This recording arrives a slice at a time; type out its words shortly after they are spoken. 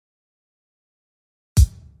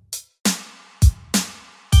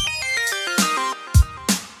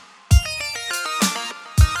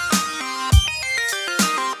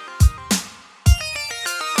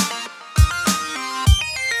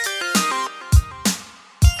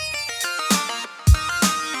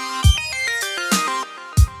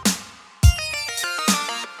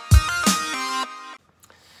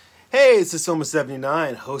Hey, this is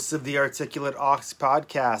Soma79, host of the Articulate Ox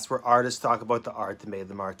podcast, where artists talk about the art that made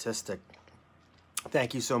them artistic.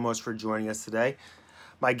 Thank you so much for joining us today.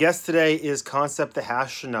 My guest today is Concept the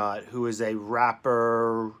Hashtronaut, who is a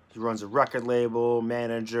rapper. He runs a record label,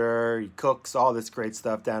 manager, he cooks, all this great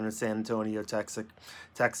stuff down in San Antonio,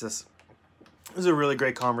 Texas. It was a really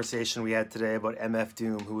great conversation we had today about MF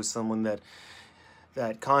Doom, who was someone that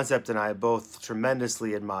Concept and I both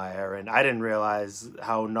tremendously admire, and I didn't realize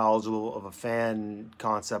how knowledgeable of a fan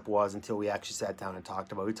Concept was until we actually sat down and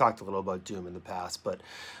talked about it. We talked a little about Doom in the past, but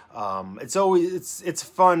it's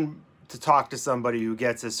fun to talk to somebody who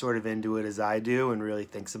gets as sort of into it as I do and really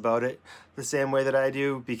thinks about it the same way that I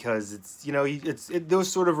do, because those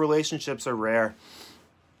sort of relationships are rare.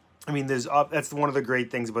 I mean, that's one of the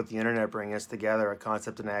great things about the internet bringing us together. A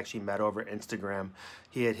Concept and I actually met over Instagram.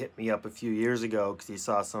 He had hit me up a few years ago because he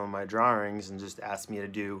saw some of my drawings and just asked me to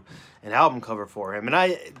do an album cover for him.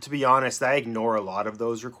 And to be honest, I ignore a lot of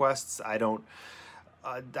those requests. I don't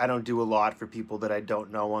do a lot for people that I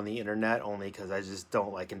don't know on the internet, only because I just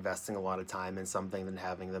don't like investing a lot of time in something and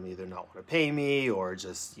having them either not want to pay me or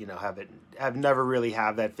just never really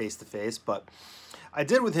have that face to face. But I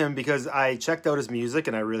did with him because I checked out his music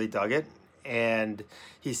and I really dug it, and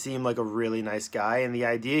he seemed like a really nice guy, and the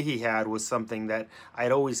idea he had was something that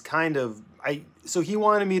I'd always so he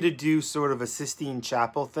wanted me to do sort of a Sistine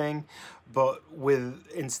Chapel thing, but with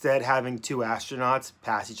instead having two astronauts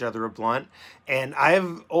pass each other a blunt. And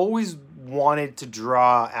I've always wanted to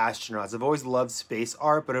draw astronauts. I've always loved space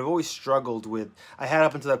art, but I've always I had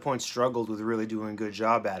up until that point struggled with really doing a good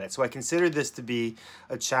job at it. So I considered this to be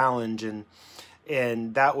a challenge, and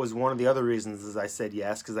that was one of the other reasons is I said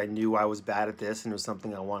yes, because I knew I was bad at this and it was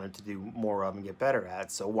something I wanted to do more of and get better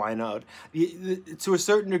at. So why not? To a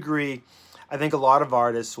certain degree, I think a lot of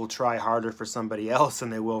artists will try harder for somebody else than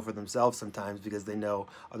they will for themselves sometimes, because they know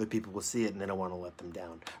other people will see it and they don't want to let them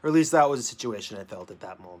down. Or at least that was a situation I felt at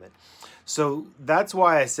that moment. So that's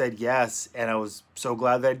why I said yes, and I was so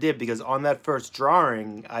glad that I did, because on that first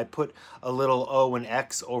drawing, I put a little O and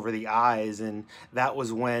X over the eyes, and that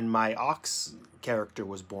was when my Ox character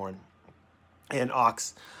was born. And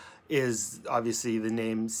Ox is obviously the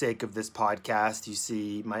namesake of this podcast. You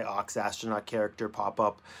see my Ox astronaut character pop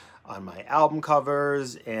up on my album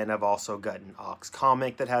covers, and I've also got an Ox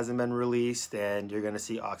comic that hasn't been released, and you're going to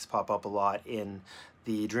see Ox pop up a lot in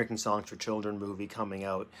the Drinking Songs for Children movie coming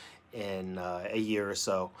out in a year or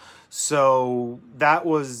so. So that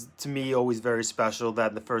was, to me, always very special,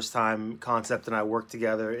 that the first time Concept and I worked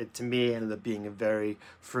together, it to me ended up being a very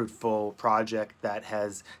fruitful project that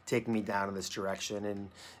has taken me down in this direction. And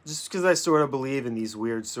just because I sort of believe in these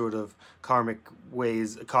weird sort of cosmic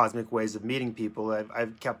ways of meeting people,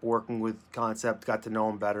 I've kept working with Concept, got to know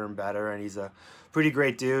him better and better, and he's a pretty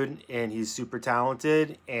great dude, and he's super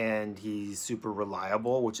talented, and he's super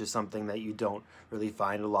reliable, which is something that you don't really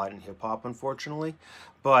find a lot in hip-hop, unfortunately.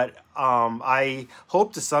 But I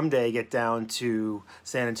hope to someday get down to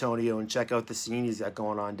San Antonio and check out the scene he's got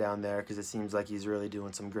going on down there, because it seems like he's really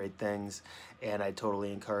doing some great things, and I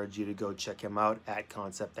totally encourage you to go check him out at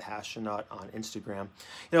Concept the Hashtronaut on Instagram.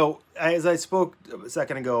 You know, as I spoke a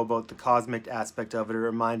second ago about the cosmic aspect of it, it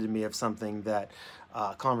reminded me of something that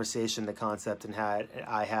conversation the Concept and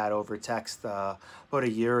I had over text about a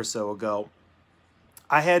year or so ago.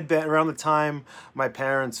 I had been around the time my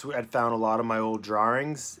parents had found a lot of my old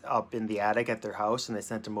drawings up in the attic at their house, and they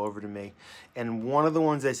sent them over to me. And one of the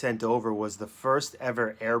ones they sent over was the first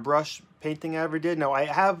ever airbrush painting I ever did. Now, I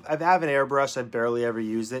have an airbrush. I barely ever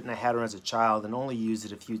used it, and I had one as a child and only used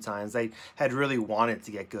it a few times. I had really wanted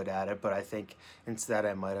to get good at it, but I think instead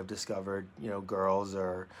I might have discovered, girls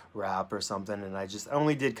or rap or something, and I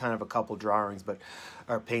only did kind of a couple drawings,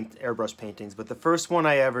 airbrush paintings. But the first one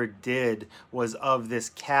I ever did was of this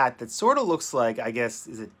cat that sort of looks like, I guess,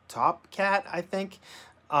 is it Top Cat, I think?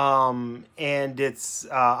 And it's,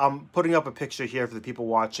 I'm putting up a picture here for the people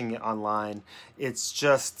watching it online. It's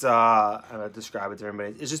just, I'm going to describe it to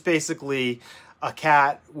everybody. It's just basically a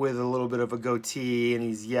cat with a little bit of a goatee, and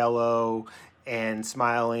he's yellow and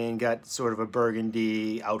smiling, got sort of a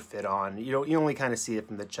burgundy outfit on. You only kind of see it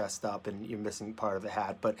from the chest up, and you're missing part of the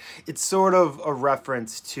hat, but it's sort of a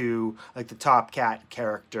reference to like the Top Cat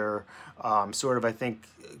character, sort of, I think,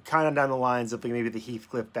 kind of down the lines of like maybe the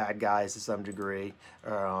Heathcliff bad guys to some degree.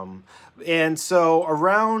 And so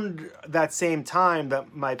around that same time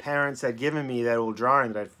that my parents had given me that old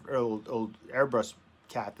drawing old airbrush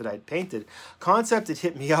cat that I'd painted, Concept had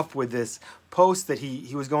hit me up with this post that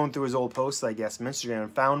he was going through his old posts, I guess, from Instagram,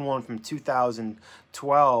 and found one from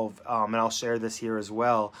 2012, and I'll share this here as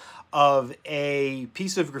well, of a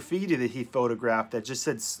piece of graffiti that he photographed that just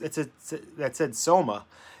said Soma.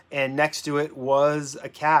 and next to it was a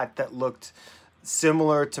cat that looked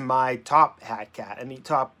similar to my top hat cat. I mean,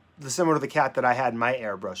 similar to the cat that I had in my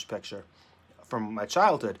airbrush picture from my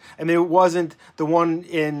childhood. I mean, it wasn't the one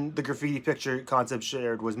in the graffiti picture Concept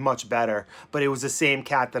shared was much better, but it was the same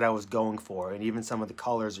cat that I was going for, and even some of the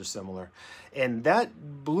colors are similar. And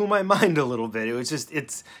that blew my mind a little bit. It was just,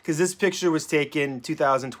 it's because this picture was taken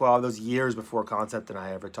 2012, those years before Concept and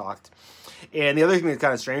I ever talked. And the other thing that's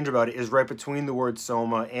kind of strange about it is right between the word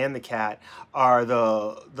Soma and the cat are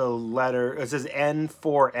the letter, it says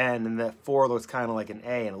N4N, and that 4 looks kind of like an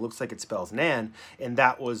A, and it looks like it spells Nan, and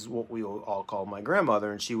that was what we all call my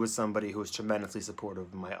grandmother, and she was somebody who was tremendously supportive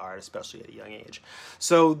of my art, especially at a young age.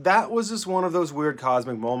 So that was just one of those weird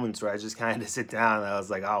cosmic moments where I just kind of sit down and I was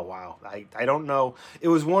like, oh wow, I don't know. It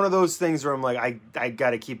was one of those things where I'm like, I got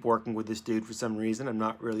to keep working with this dude for some reason. I'm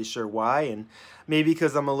not really sure why, and maybe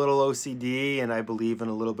because I'm a little OCD and I believe in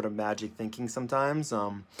a little bit of magic thinking sometimes.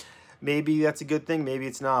 Maybe that's a good thing, maybe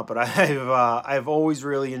it's not. But I've always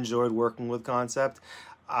really enjoyed working with Concept.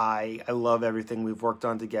 I love everything we've worked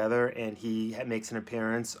on together, and he makes an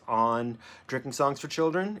appearance on Drinking Songs for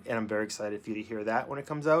Children, and I'm very excited for you to hear that when it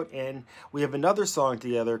comes out. And we have another song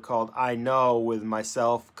together called I Know with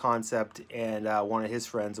myself, Concept, and one of his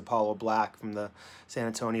friends, Apollo Black, from the San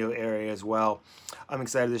Antonio area as well. I'm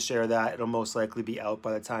excited to share that. It'll most likely be out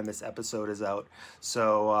by the time this episode is out,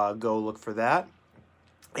 so go look for that.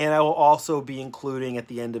 And I will also be including at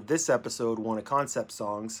the end of this episode one of Concept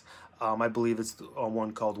songs. I believe it's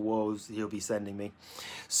one called Woes he'll be sending me.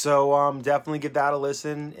 So definitely give that a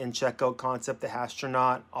listen and check out Concept the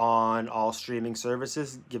Hashtronaut on all streaming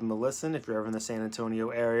services. Give him a listen. If you're ever in the San Antonio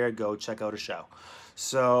area, go check out a show.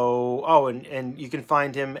 So, and you can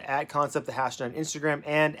find him at Concept the Hashtronaut on Instagram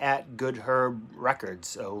and at Good Herb Records.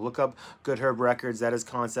 So look up Good Herb Records. That is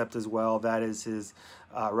Concept as well. That is his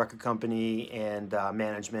record company and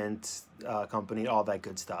management company, all that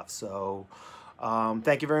good stuff. So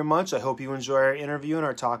thank you very much. I hope you enjoy our interview and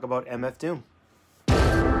our talk about MF Doom.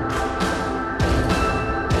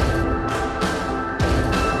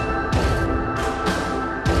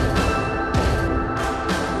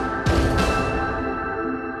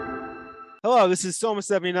 Hello, this is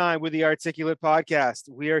Soma79 with the Articulate Podcast.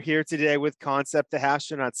 We are here today with Concept the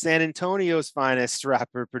Hashtronaut, San Antonio's finest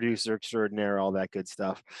rapper, producer extraordinaire, all that good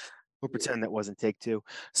stuff. We'll pretend that wasn't take two.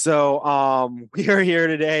 So we are here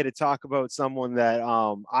today to talk about someone that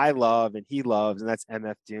I love and he loves, and that's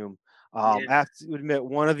MF Doom. I have to admit,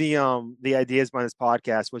 one of the ideas behind this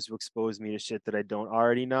podcast was to expose me to shit that I don't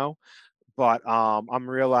already know. But I'm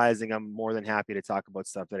realizing I'm more than happy to talk about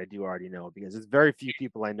stuff that I do already know, because there's very few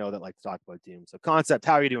people I know that like to talk about Doom. So Concept,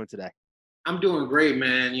 how are you doing today? I'm doing great,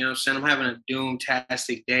 man. You know what I'm saying? I'm having a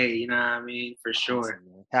Doom-tastic day, you know what I mean? For sure.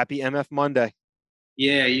 Awesome, happy MF Monday.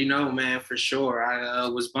 Yeah, you know, man, for sure. I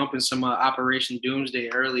was bumping some Operation Doomsday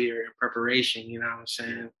earlier in preparation, you know what I'm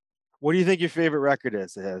saying? What do you think your favorite record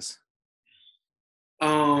is?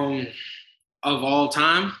 Of all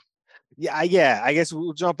time? Yeah, I guess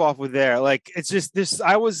we'll jump off with there. Like, it's just this.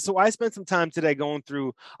 I spent some time today going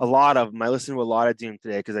through a lot of them. I listened to a lot of Doom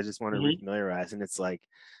today because I just want to refamiliarize, and it's like,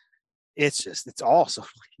 it's all so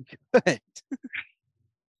good.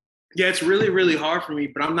 Yeah, it's really, really hard for me,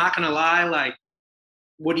 but I'm not gonna lie. Like,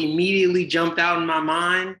 what immediately jumped out in my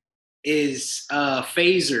mind is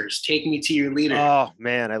Phasers, Take Me to Your Leader. Oh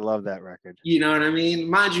man, I love that record. You know what I mean?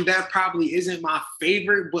 Mind you, that probably isn't my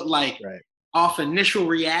favorite, but like, off initial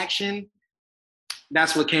reaction,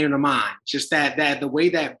 that's what came to mind. Just that the way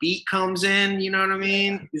that beat comes in, you know what I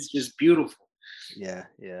mean? It's just beautiful. Yeah.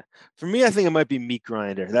 For me, I think it might be Meat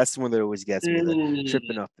Grinder. That's the one that always gets me,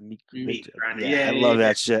 tripping off the meat grinder. Yeah, I love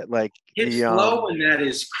that shit. Like, his flow and that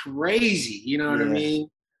is crazy. You know what I mean?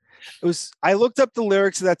 I looked up the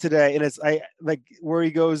lyrics of that today, and it's where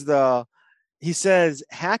he goes, he says,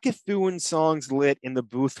 Hackathuan songs lit in the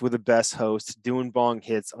booth with the best host, doing bong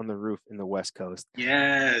hits on the roof in the West Coast.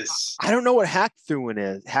 Yes. I don't know what Hackathuan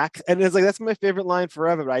is. And it's like, that's my favorite line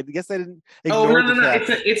forever, but I guess I didn't ignore no.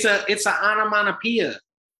 It's an onomatopoeia.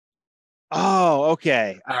 Oh,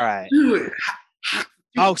 okay. All right. Dude.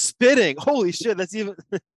 Oh, spitting. Holy shit, that's even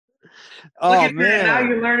oh man. Now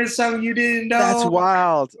you're learning something you didn't know. That's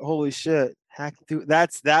wild. Holy shit.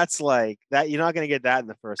 That's like that. You're not gonna get that in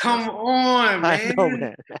the first. Come on, man. I know,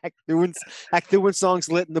 man. Hackathuan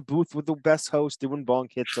songs lit in the booth with the best host, doing bong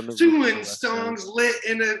hits on the doing songs lit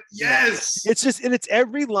in a yes. It's just, and it's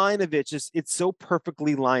every line of it. Just it's so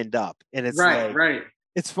perfectly lined up, and it's right.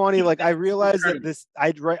 It's funny. Like, I realized that this.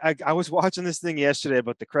 I was watching this thing yesterday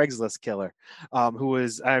about the Craigslist killer, who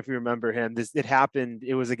was, I don't know if you remember him. It happened.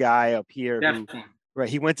 It was a guy up here who Right.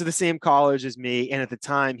 He went to the same college as me, and at the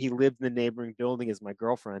time, he lived in the neighboring building as my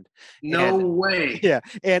girlfriend. No And way. yeah,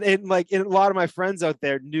 and like, and a lot of my friends out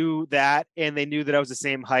there knew that, and they knew that I was the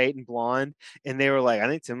same height and blonde, and they were like, "I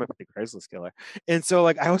think Tim might be the Craigslist killer." And so,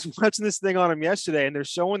 like, I was watching this thing on him yesterday, and they're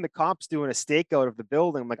showing the cops doing a stakeout of the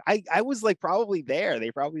building. I'm like, I was like probably there.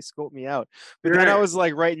 They probably scoped me out. But then I Right. was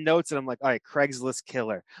like writing notes, and I'm like, all right, Craigslist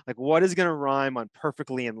killer. Like, what is gonna rhyme on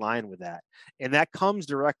perfectly in line with that? And that comes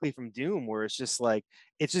directly from Doom, where it's just like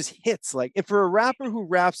it just hits. Like, if for a rapper who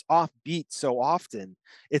raps off beat so often,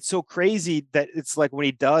 it's so crazy that it's like when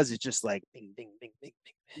he does, it's just like bing, bing, bing, bing,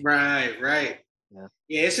 bing, bing. Right, right. Yeah.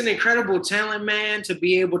 Yeah, it's an incredible talent, man, to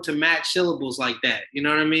be able to match syllables like that. You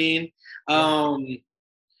know what I mean? Yeah.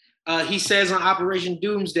 He says on Operation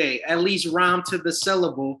Doomsday, at least rhyme to the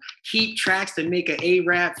syllable, keep tracks to make an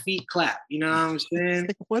A-rap feet clap. You know what I'm saying?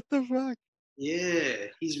 Like, what the fuck? Yeah,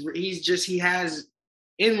 he has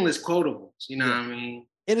endless quotables. You know Yeah. what I mean?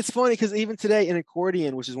 And it's funny because even today in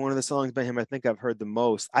Accordion, which is one of the songs by him I think I've heard the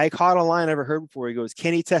most, I caught a line I never heard before. He goes,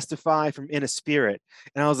 "Can he testify from in a spirit?"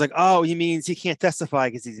 And I was like, "Oh, he means he can't testify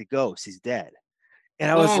because he's a ghost. He's dead."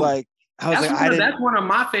 And Oh, I was like, I didn't. that's one of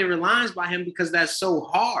my favorite lines by him because that's so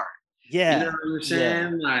hard. You know Yeah, what I'm yeah.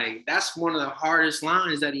 saying? Like that's one of the hardest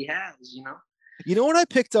lines that he has. You know? You know what I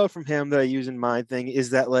picked out from him that I use in my thing is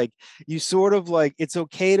that, like, you sort of like, it's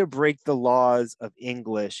okay to break the laws of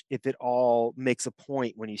English if it all makes a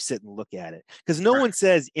point when you sit and look at it, because no Right. one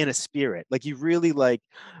says in a spirit. Like, you really like,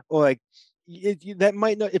 or like, that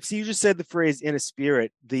might not, if you just said the phrase in a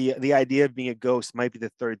spirit, the idea of being a ghost might be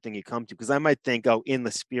the third thing you come to, because I might think, oh, in the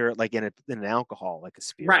spirit, like in an alcohol, like a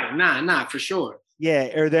spirit. Right. Nah, for sure.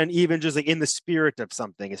 Yeah, or then even just like in the spirit of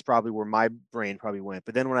something is probably where my brain probably went.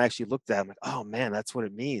 But then when I actually looked at it, I'm like, oh man, that's what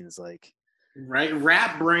it means. Like, Right.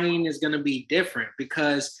 Rap brain is gonna be different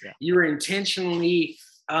because yeah, you're intentionally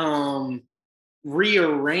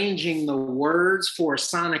rearranging the words for a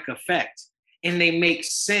sonic effect and they make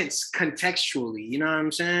sense contextually. You know what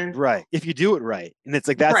I'm saying? right. If you do it right, and it's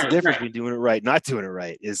like that's the Right, difference right. between doing it right, not doing it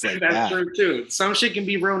right, is like That's that. true too. Some shit can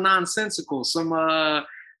be real nonsensical. Some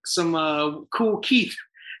cool Keith.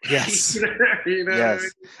 Yes. You know what I mean?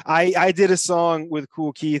 Yes, I did a song with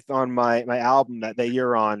Cool Keith on my album that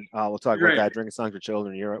you're on. We'll talk about Right. that. Drinking Songs for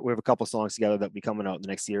Children. We have a couple songs together that'll be coming out in the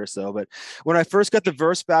next year or so. But when I first got the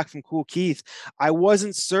verse back from Cool Keith, I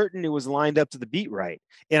wasn't certain it was lined up to the beat right.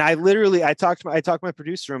 And I talked to my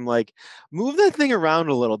producer. I'm like, move that thing around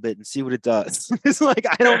a little bit and see what it does. It's like,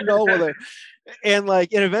 I don't know whether, and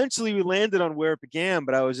eventually we landed on Where It Began,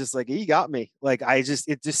 but I was just like, he got me. Like,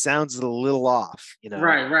 it just sounds a little off, you know?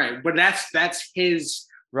 Right, right. But that's his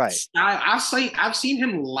Right. style. I've seen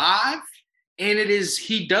him live, and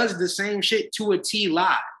he does the same shit to a T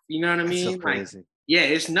live. You know what I That's so mean? Like, crazy. yeah,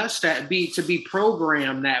 it's nuts to be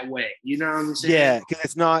programmed that way. You know what I'm saying? Yeah,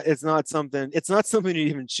 because it's not something you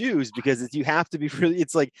even choose, because you have to be really,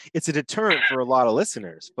 it's like it's a deterrent for a lot of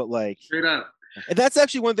listeners. But like, Straight up. and that's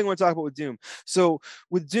actually one thing I want to talk about with Doom. So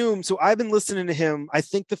with Doom, so I've been listening to him. I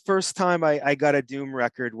think the first time I got a Doom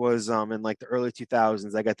record was in like the early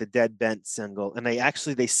 2000s. I got the Dead Bent single, and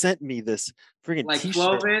they sent me this friggin' Like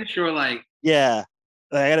t-shirt. 12-inch or like Yeah,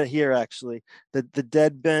 I got it here actually. The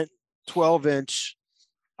Dead Bent 12-inch,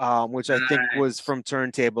 which I think was nice. from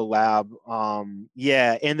Turntable Lab.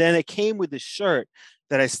 Yeah, and then it came with this shirt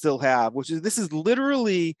that I still have, this is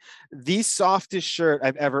literally the softest shirt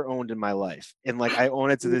I've ever owned in my life, and like I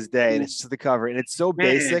own it to this day, and it's to the cover, and it's so Man,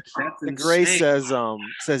 basic. that's The gray insane.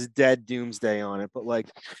 says Dead Doomsday on it, but like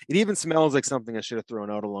it even smells like something I should have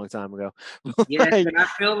thrown out a long time ago. Yeah, Like, and I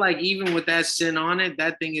feel like even with that sin on it,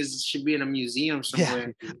 that thing should be in a museum yeah,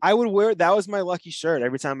 somewhere. I would wear that was my lucky shirt.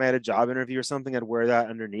 Every time I had a job interview or something, I'd wear that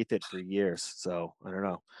underneath it for years. So I don't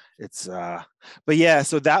know. It's but yeah,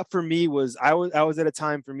 so that for me was I was at a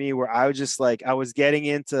time for me where I was just like I was getting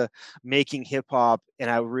into making hip hop,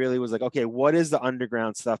 and I really was like, okay, what is the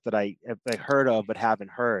underground stuff that I heard of but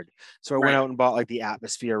haven't heard? So I went Right. out and bought like the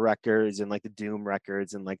Atmosphere records and like the Doom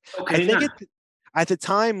records, and like I Okay, think now. at the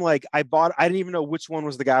time, like I didn't even know which one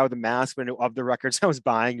was the guy with the mask, but I knew of the records I was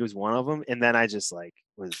buying, it was one of them. And then I just like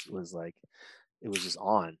was like, it was just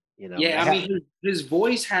on, you know. And Yeah, I I had, mean, his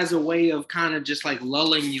voice has a way of kind of just like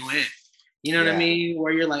lulling you in. You know what I yeah, mean?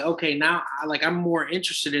 Where you're like, okay, now I'm more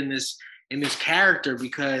interested in this character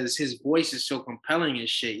because his voice is so compelling and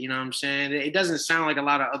shit. You know what I'm saying? It doesn't sound like a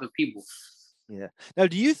lot of other people. Yeah. Now,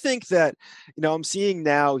 do you think that, I'm seeing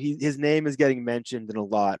now his name is getting mentioned in a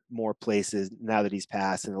lot more places now that he's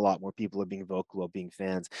passed, and a lot more people are being vocal about being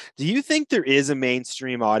fans. Do you think there is a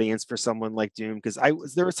mainstream audience for someone like Doom? Because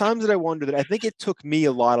there were times that I wondered that. I think it took me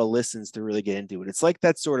a lot of listens to really get into it. It's like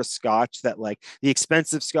that sort of scotch, that like the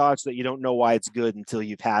expensive scotch that you don't know why it's good until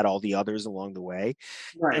you've had all the others along the way.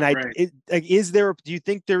 Right, And right. do you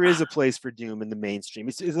think there is a place for Doom in the mainstream?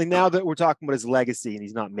 It's like now that we're talking about his legacy and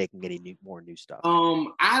he's not making any more new stuff.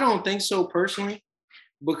 I don't think so personally,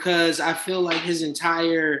 because I feel like his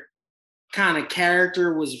entire kind of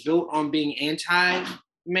character was built on being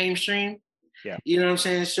anti-mainstream. Yeah. You know what I'm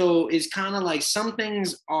saying? So it's kind of like some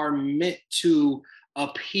things are meant to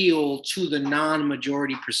appeal to the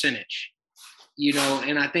non-majority percentage,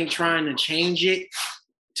 and I think trying to change it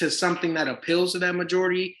to something that appeals to that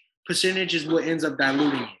majority percentage is what ends up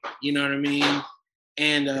diluting it. You know what I mean?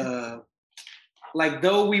 And like,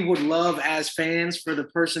 though we would love as fans for the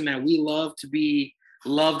person that we love to be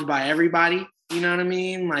loved by everybody, you know what I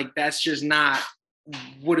mean? Like, that's just not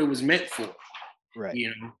what it was meant for. Right.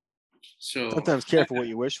 So sometimes careful what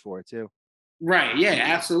you wish for too. Right. Yeah,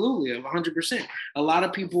 absolutely. 100%. A lot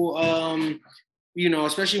of people,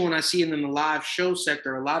 especially when I see it in the live show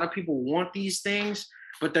sector, a lot of people want these things,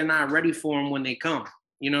 but they're not ready for them when they come.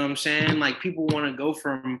 You know what I'm saying? Like, people want to go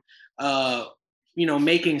from,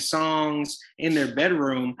 making songs in their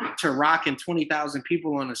bedroom to rocking 20,000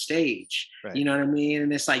 people on a stage. Right. You know what I mean?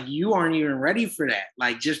 And it's like, you aren't even ready for that.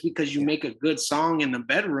 Like, just because you make a good song in the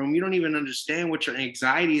bedroom, you don't even understand what your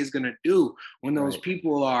anxiety is going to do when those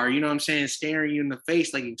people are, you know what I'm saying, staring you in the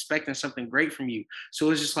face, like expecting something great from you. So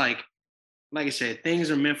it's just like I said,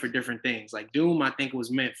 things are meant for different things. Like Doom, I think,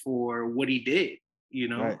 was meant for what he did,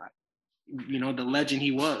 the legend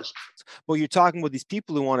he was. Well, you're talking about these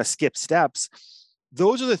people who want to skip steps.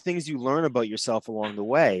 Those are the things you learn about yourself along the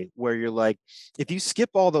way, where you're like, if you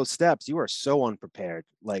skip all those steps, you are so unprepared,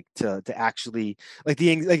 like to actually, like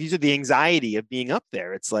you said, the anxiety of being up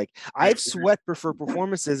there. It's like, I've sweat for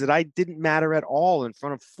performances that I didn't matter at all in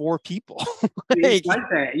front of 4 people. It's like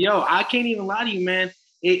that. Yo, I can't even lie to you, man.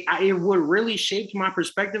 It what really shaped my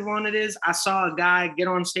perspective on it is I saw a guy get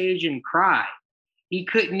on stage and cry. He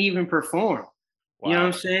couldn't even perform. Wow. You know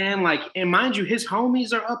what I'm saying? Like, and mind you, his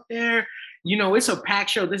homies are up there. It's a packed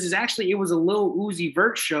show. It was a Lil Uzi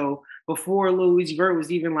Vert show before Lil Uzi Vert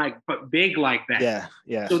was even like big like that. Yeah,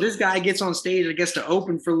 yeah. So this guy gets on stage and gets to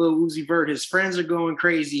open for Lil Uzi Vert. His friends are going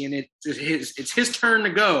crazy, and it's his turn to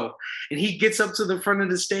go. And he gets up to the front of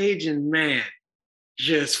the stage and, man,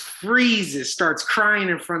 just freezes, starts crying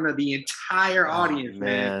in front of the entire audience,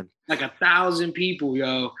 man. Like 1,000 people,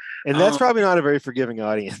 yo. And that's probably not a very forgiving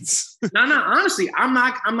audience. No, honestly, I'm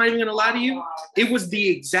not even gonna lie to you. It was the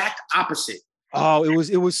exact opposite. Oh,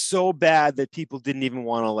 it was so bad that people didn't even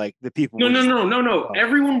want to, like, the people. No. Oh.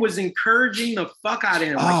 Everyone was encouraging the fuck out of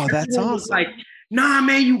him. Oh, that's awesome. Was like, nah,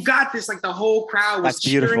 man, you got this. Like, the whole crowd was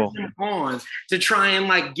cheering him on to try and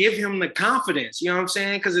like give him the confidence. You know what I'm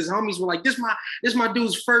saying? Because his homies were like, this my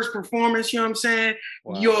dude's first performance. You know what I'm saying?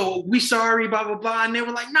 Wow. Yo, we sorry, blah blah blah. And they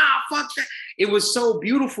were like, nah, fuck that. It was so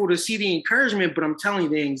beautiful to see the encouragement, but I'm telling you,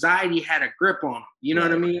 the anxiety had a grip on him. You know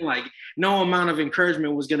what I mean? Like, no amount of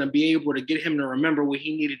encouragement was going to be able to get him to remember what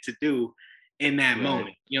he needed to do in that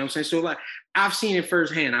moment. You know what I'm saying? So, like, I've seen it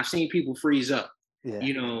firsthand. I've seen people freeze up,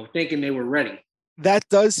 thinking they were ready. That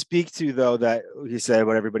does speak to, though, that you said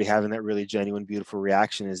about everybody having that really genuine, beautiful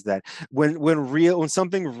reaction, is that when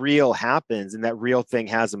something real happens and that real thing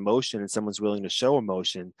has emotion and someone's willing to show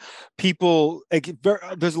emotion, people,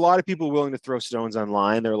 there's a lot of people willing to throw stones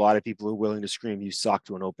online. There are a lot of people who are willing to scream, "You suck,"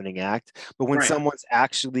 to an opening act. But when someone's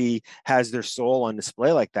actually has their soul on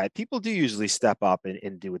display like that, people do usually step up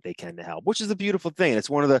and do what they can to help, which is a beautiful thing. And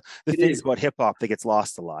it's one of the things about hip hop that gets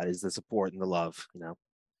lost a lot, is the support and the love,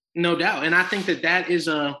 No doubt. And I think that is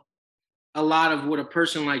a lot of what a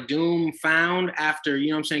person like Doom found after,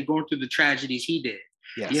 going through the tragedies he did.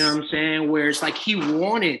 Yes. You know what I'm saying? Where it's like he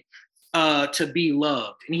wanted to be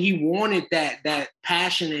loved, and he wanted that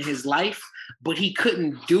passion in his life, but he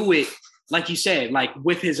couldn't do it, like you said, like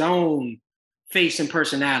with his own face and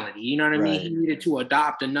personality. You know what I mean? He needed to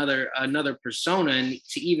adopt another persona, and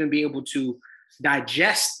to even be able to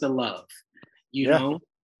digest the love, you know?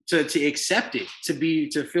 To accept it,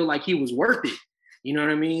 to feel like he was worth it. You know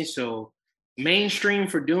what I mean? So mainstream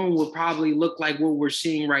for Doom would probably look like what we're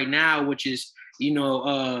seeing right now, which is,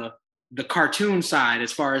 the cartoon side,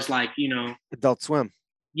 as far as like, Adult Swim.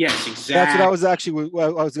 Yes, exactly. That's what I was actually.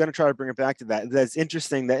 Well, I was going to try to bring it back to that. That's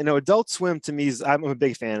interesting. That Adult Swim to me is. I'm a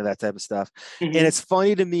big fan of that type of stuff, and it's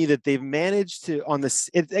funny to me that they've managed to on this.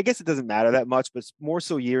 I guess it doesn't matter that much, but more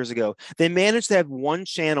so years ago, they managed to have one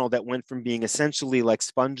channel that went from being essentially like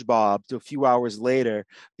SpongeBob to a few hours later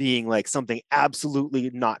being like something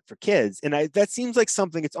absolutely not for kids, and that seems like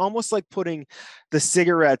something. It's almost like putting the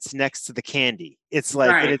cigarettes next to the candy. It's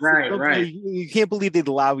like, right. You can't believe they'd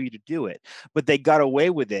allow you to do it, but they got away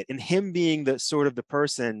with it. And him being the sort of the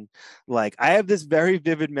person, like I have this very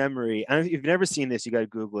vivid memory. If you've never seen this, you got to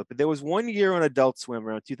Google it. But there was one year on Adult Swim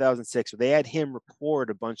around 2006 where they had him record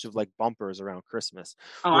a bunch of like bumpers around Christmas.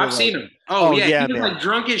 Oh, I've seen him. Oh yeah, he was man. like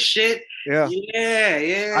drunk as shit. Yeah.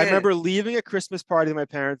 I remember leaving a Christmas party with my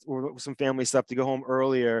parents or some family stuff to go home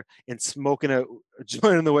earlier and smoking a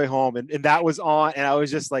joint on the way home, and that was on, and I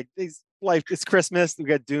was just like, it's Christmas. We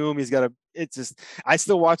got Doom. It's just, I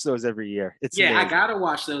still watch those every year. It's amazing. I gotta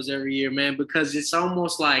watch those every year, man, because it's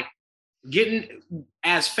almost like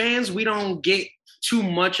as fans, we don't get too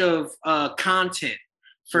much of content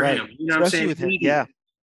for him. You know, especially what I'm saying? With him.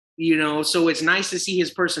 You know, so it's nice to see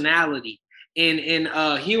his personality in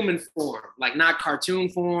human form, like not cartoon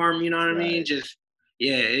form. You know what I mean? Just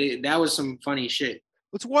that was some funny shit.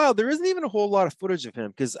 It's wild. There isn't even a whole lot of footage of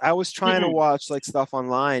him because I was trying to watch like stuff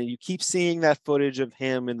online. You keep seeing that footage of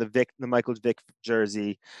him in the Michael Vick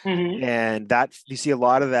jersey, and that you see a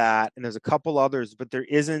lot of that. And there's a couple others, but there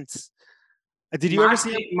isn't. Did you ever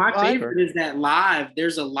see him? My favorite is that live.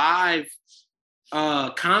 There's a live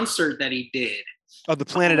concert that he did. Oh, the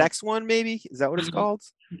Planet X one, maybe? Is that what it's called?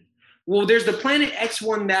 Well, there's the Planet X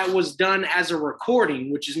one that was done as a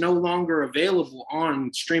recording, which is no longer available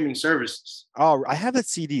on streaming services. Oh, I have that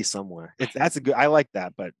CD somewhere. That's a good. I like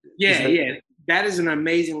that, but that is an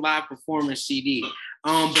amazing live performance CD.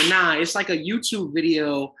 But it's like a YouTube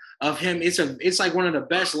video of him. It's like one of the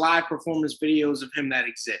best live performance videos of him that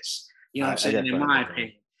exists. You know what I'm saying? In my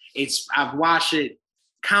opinion, I've watched it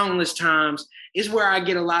countless times. It's where I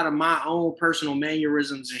get a lot of my own personal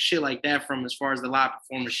mannerisms and shit like that from, as far as the live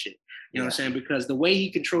performance shit. You know what I'm saying? Because the way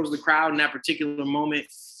he controls the crowd in that particular moment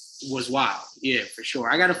was wild. Yeah, for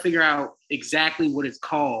sure. I got to figure out exactly what it's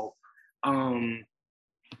called. I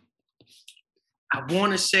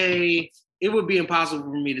want to say, it would be impossible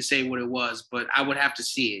for me to say what it was, but I would have to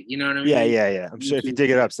see it. You know what I mean? Yeah. I'm sure if you dig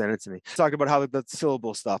it up, send it to me. Talk about how the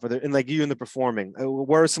syllable stuff, and like you and the performing.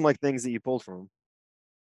 What are some like things that you pulled from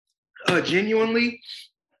him? Genuinely,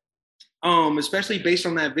 especially based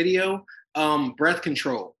on that video, breath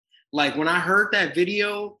control. Like when I heard that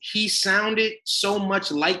video, he sounded so much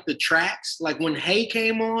like the tracks. Like when Hey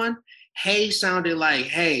came on, Hey sounded like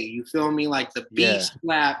Hey, you feel me? Like the beat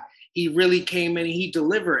slap. He really came in and he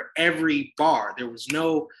delivered every bar. There was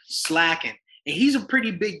no slacking. And he's a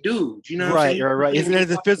pretty big dude, you know? Right. Isn't it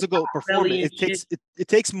the physical performance? It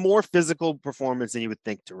takes more physical performance than you would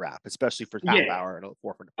think to rap, especially for half hour and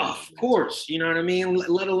 400. Of course, you know what I mean?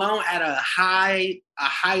 Let alone at a highly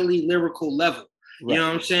lyrical level. You know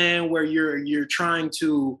what I'm saying? Where you're trying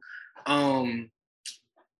to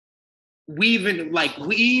weave in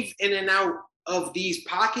and out of these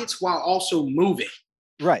pockets while also moving.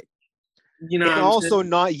 Right. You know, and also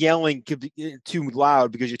not yelling too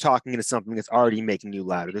loud because you're talking into something that's already making you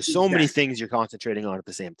louder. There's so many things you're concentrating on at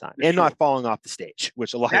the same time, and not falling off the stage,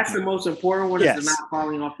 which that's the most important one, is the not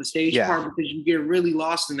falling off the stage part, because you get really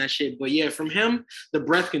lost in that shit. But from him, the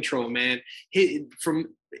breath control, man.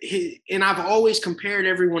 And I've always compared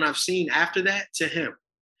everyone I've seen after that to him.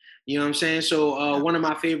 You know what I'm saying? So one of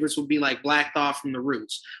my favorites would be like Black Thought from The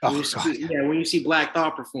Roots. When you see Black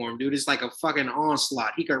Thought perform, dude, it's like a fucking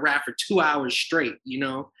onslaught. He could rap for 2 hours straight, you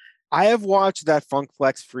know? I have watched that Funk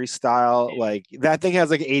Flex freestyle. Like that thing has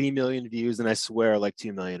like 80 million views, and I swear like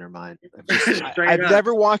 2 million are mine. I've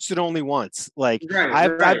never watched it only once. Like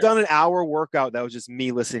I've done an hour workout that was just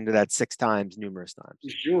me listening to that 6 times, numerous times.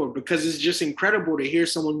 Sure, because it's just incredible to hear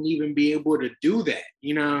someone even be able to do that.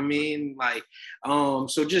 You know what I mean? Like,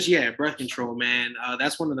 so just breath control, man.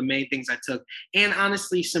 That's one of the main things I took. And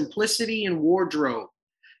honestly, simplicity and wardrobe.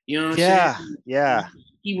 You know what I'm saying? Yeah.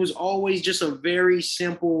 He was always just a very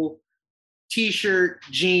simple t-shirt,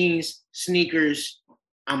 jeans, sneakers.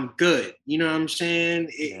 I'm good. You know what I'm saying?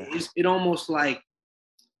 It almost like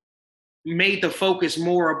made the focus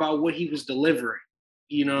more about what he was delivering.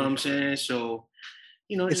 You know what I'm saying? So,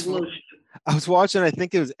 just a little shit. I was watching, I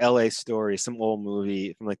think it was LA Story, some old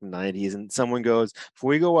movie from like the 90s, and someone goes,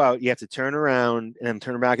 before you go out, you have to turn around and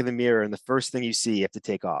turn back in the mirror, and the first thing you see, you have to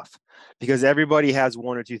take off. Because everybody has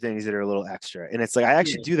one or two things that are a little extra. And it's like I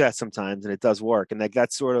actually do that sometimes and it does work. And like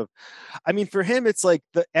that's sort of, I mean, for him, it's like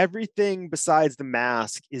the everything besides the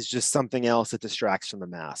mask is just something else that distracts from the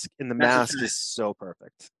mask. And the mask is so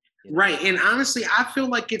perfect. You know? Right. And honestly, I feel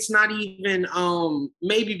like it's not even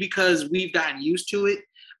maybe because we've gotten used to it.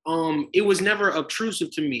 It was never obtrusive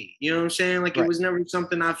to me. You know what I'm saying? Like it was never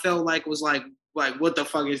something I felt like was like what the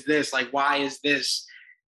fuck is this? Like why is this?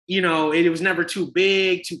 You know, it was never too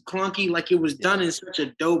big, too clunky. Like it was done in such a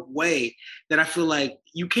dope way that I feel like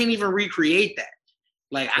you can't even recreate that.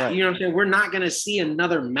 Like, you know what I'm saying? We're not going to see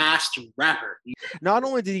another masked rapper. Not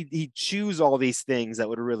only did he choose all these things that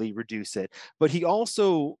would really reduce it, but he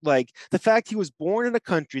also, like, the fact he was born in a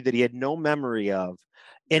country that he had no memory of,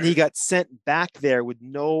 and he got sent back there with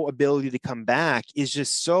no ability to come back is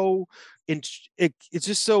just so, it's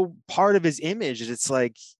just so part of his image. It's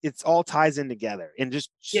like, it's all ties in together. And just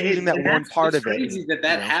choosing that one part of it. It's crazy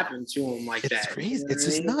that happened to him like that. It's crazy. You know it's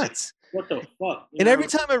just nuts. What the fuck? And every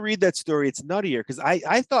time I read that story, it's nuttier because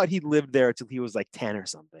I thought he lived there until he was like 10 or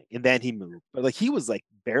something. And then he moved. But like he was like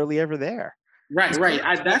barely ever there. Right.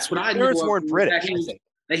 That's what I knew. Parents weren't British.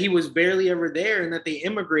 That he was barely ever there and that they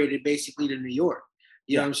immigrated basically to New York.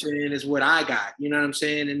 You know what I'm saying, is what I got. You know what I'm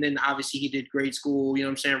saying? And then obviously he did grade school, you know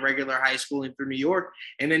what I'm saying, regular high school and through New York.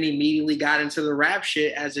 And then he immediately got into the rap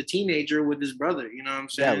shit as a teenager with his brother. You know what I'm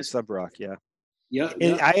saying? Yeah, with Sub Rock, yeah. Yeah.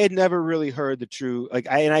 And I had never really heard the truth. Like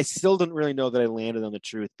I still didn't really know that I landed on the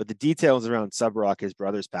truth, but the details around Sub Rock, his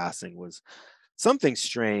brother's passing, was something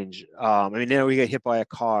strange. I mean, we got hit by a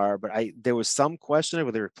car, but there was some question of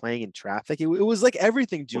whether they were playing in traffic. It was like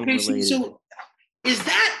everything Doom related. So is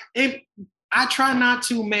that I try not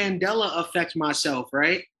to Mandela affect myself,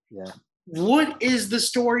 right? Yeah. What is the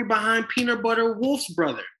story behind Peanut Butter Wolf's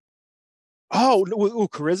brother? Oh,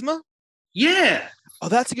 Charisma? Yeah. Oh,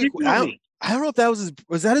 that's a good question. I don't know if that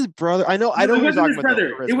was that his brother? I know who you're talking about.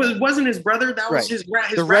 It wasn't his brother. That was his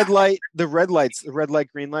the red light,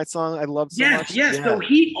 green light song. I love so much. Yes. So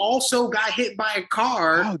he also got hit by a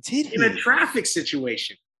car in a traffic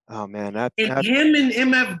situation. Oh man, him and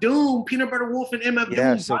MF Doom, Peanut Butter Wolf and MF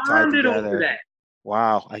Doom bonded over that.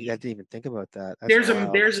 Wow, I didn't even think about that. There's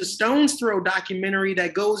a Stone's Throw documentary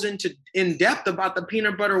that goes in depth about the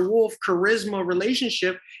Peanut Butter Wolf Charisma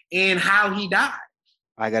relationship and how he died.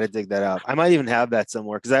 I got to dig that out. I might even have that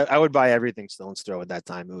somewhere because I would buy everything Stone's Throw at that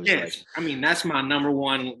time. It was I mean, that's my number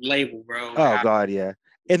one label, bro. Oh God, yeah.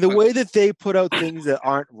 And the way that they put out things that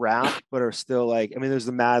aren't rap but are still like, I mean, there's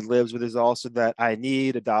the Mad Libs, but there's also that I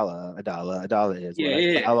need a dollar is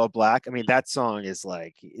Aloe Black. I mean, that song is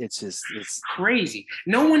like, it's crazy.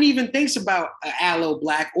 No one even thinks about Aloe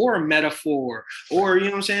Black or a Metaphor or, you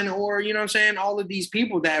know what I'm saying? Or, you know what I'm saying? All of these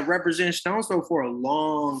people that represent Stone's Throw for a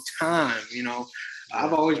long time, you know.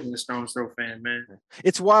 I've always been a Stone's Throw fan, man.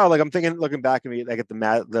 It's wild. Like I'm thinking, looking back at me, like at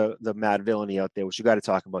the Mad Villainy out there, which you got to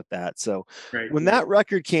talk about that. So when that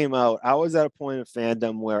record came out, I was at a point of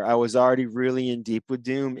fandom where I was already really in deep with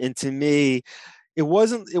Doom, and to me, it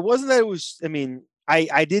wasn't that it was. I mean,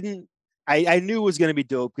 I knew it was going to be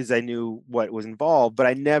dope because I knew what was involved, but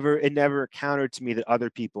it never occurred to me that other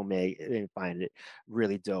people may find it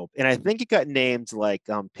really dope. And I think it got named like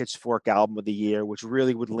Pitchfork Album of the Year, which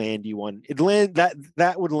really would land you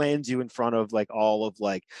that would land you in front of like all of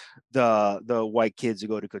like the white kids who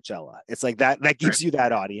go to Coachella. It's like that gives you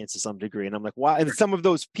that audience to some degree. And I'm like, wow. And some of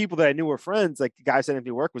those people that I knew were friends, like the guy sending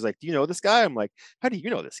me work was like, do you know this guy? I'm like, how do you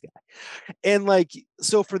know this guy? And like,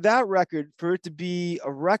 so for that record, for it to be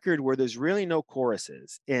a record where there's really no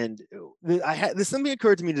choruses, and there's something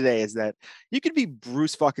occurred to me today is that you could be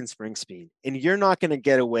Bruce fucking Springsteen and you're not going to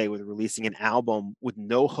get away with releasing an album with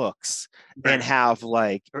no hooks and have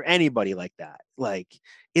like, or anybody like that. Like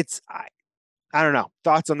it's, I don't know,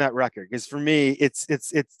 thoughts on that record, because for me it's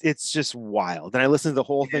just wild. And I listened to the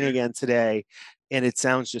whole thing again today and it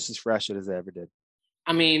sounds just as fresh as I ever did.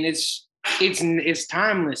 I mean, it's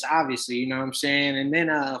timeless, obviously, you know what I'm saying? And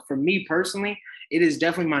then for me personally, it is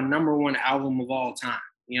definitely my number one album of all time.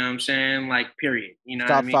 You know what I'm saying? Like, period. You know,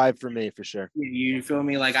 top 5 for me for sure. You feel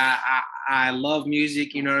me? Like I love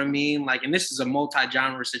music. You know what I mean? Like, and this is a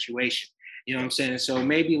multi-genre situation. You know what I'm saying? So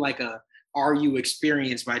maybe like a "Are You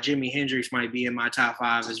Experienced" by Jimi Hendrix might be in my top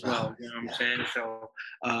 5 as well. You know what I'm saying?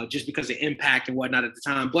 So just because of impact and whatnot at the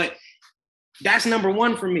time, but that's number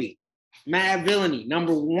one for me. Mad Villainy,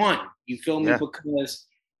 number one. You feel me? Yeah. Because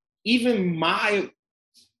even my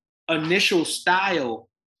initial style,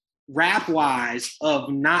 rap wise, of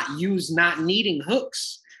not needing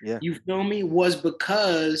hooks, you feel me, was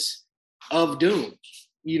because of Doom.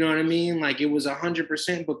 You know what I mean? Like it was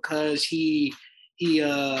 100% because he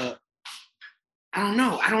I don't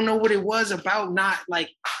know what it was about not like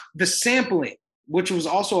the sampling, which was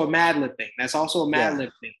also a Madlib thing. That's also a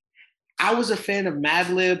Madlib thing. I was a fan of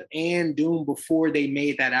Madlib and Doom before they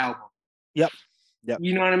made that album. Yep.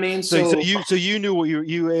 You know what I mean? So you knew what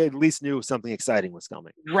you at least knew something exciting was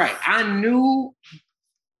coming. Right. I knew,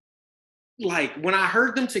 like when I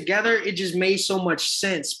heard them together, it just made so much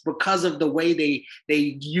sense because of the way they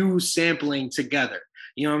use sampling together.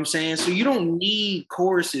 You know what I'm saying? So you don't need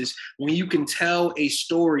choruses when you can tell a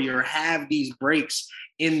story or have these breaks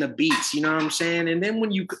in the beats. You know what I'm saying? And then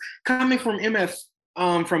when you coming from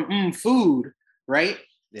Food, right?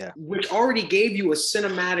 Yeah. Which already gave you a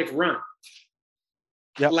cinematic run.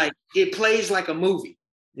 Yep. Like it plays like a movie.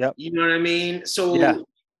 Yep. You know what I mean? So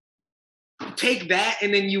take that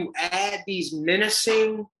and then you add these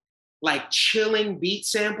menacing, like chilling beat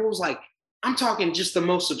samples. Like I'm talking just the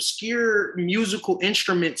most obscure musical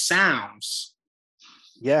instrument sounds.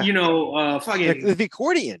 Yeah. You know, fucking like the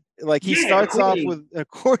accordion. Like he starts off with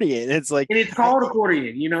accordion. It's like, and it's called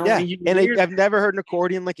accordion, you know? Yeah. And I've never heard an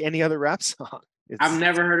accordion like any other rap song. I've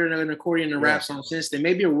never heard an accordion in a rap song since then.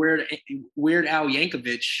 Maybe a Weird Al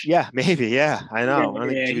Yankovic. Yeah, maybe. Yeah, I know. I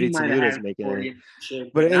think Judy Tenuta is making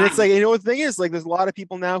it. But and it's like, you know, the thing is, like, there's a lot of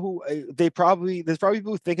people now who there's probably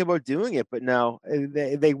people who think about doing it, but no,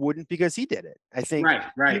 they wouldn't because he did it. I think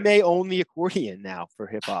he may own the accordion now for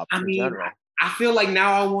hip hop in general. I feel like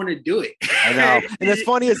now I want to do it. I know. And it's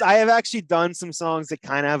funny is I have actually done some songs that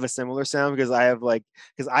kind of have a similar sound because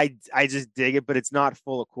I just dig it, but it's not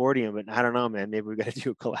full accordion. But I don't know, man. Maybe we got to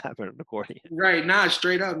do a collab on an accordion. Right. Nah,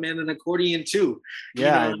 straight up, man. An accordion too.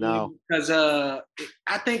 Yeah, I know. Because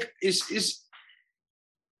I think it's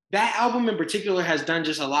that album in particular has done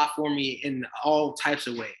just a lot for me in all types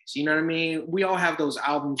of ways. You know what I mean? We all have those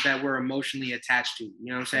albums that we're emotionally attached to, you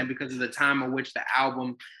know what I'm saying? Because of the time in which the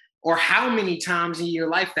album or how many times in your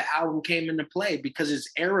life the album came into play, because it's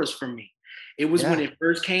eras for me. It was when it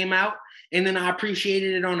first came out, and then I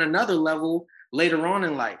appreciated it on another level later on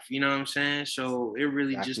in life. You know what I'm saying? So it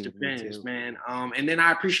really just depends, man. And then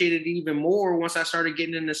I appreciated it even more once I started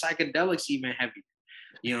getting into psychedelics even heavier.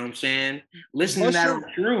 You know what I'm saying? Listening to that on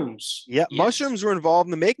Shrooms. Yeah, mushrooms were involved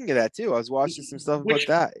in the making of that too. I was watching some stuff about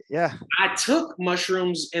that. Yeah. I took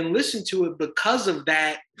mushrooms and listened to it because of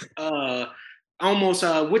that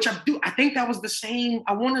which I think that was the same.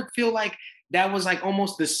 I want to feel like that was like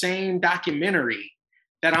almost the same documentary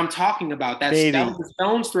that I'm talking about. That was the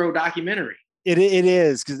Stones Throw documentary. It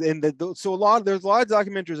is because there's a lot of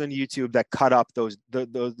documentaries on YouTube that cut up these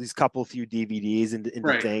few DVDs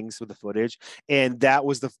into things with the footage, and that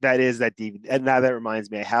is that DVD. And now that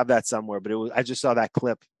reminds me, I have that somewhere, but I just saw that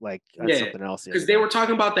clip like on something else because they were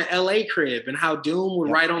talking about the LA crib and how Doom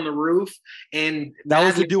would write on the roof, and that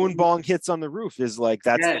was the doing bong hits on the roof is like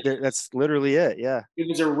that's literally it. Yeah, it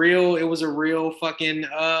was a real fucking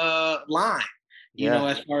line, you know,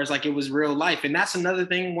 as far as like it was real life, and that's another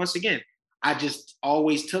thing. Once again, I just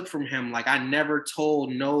always took from him. Like I never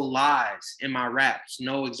told no lies in my raps,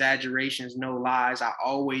 no exaggerations, no lies. I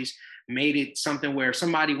always made it something where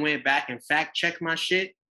somebody went back and fact checked my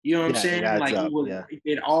shit. You know what I'm saying? Like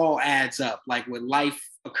it all adds up, like with life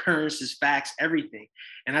occurrences, facts, everything.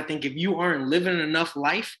 And I think if you aren't living enough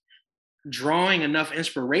life, drawing enough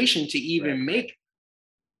inspiration to even make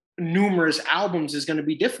numerous albums is going to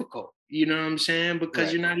be difficult. You know what I'm saying?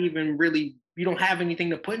 Because you're not even really, you don't have anything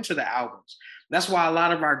to put into the albums. That's why a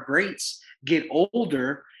lot of our greats get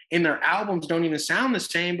older and their albums don't even sound the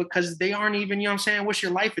same because they aren't even, you know what I'm saying? What's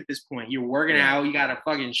your life at this point? You're working out, you got a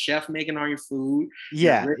fucking chef making all your food.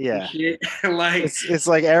 Yeah. Shit. Like it's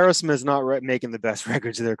like Aerosmith's not making the best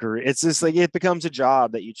records of their career. It's just like it becomes a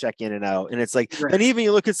job that you check in and out. And it's like, and even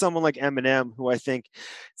you look at someone like Eminem, who I think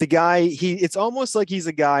the guy, it's almost like he's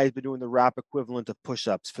a guy who's been doing the rap equivalent of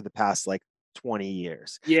push-ups for the past like 20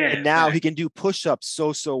 years. Yeah. And now he can do push-ups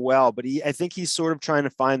so well, but I think he's sort of trying to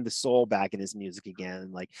find the soul back in his music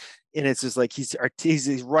again. And it's just like he's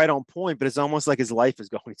right on point, but it's almost like his life is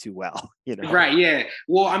going too well, you know? Right. Yeah.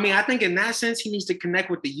 Well, I mean, I think in that sense, he needs to connect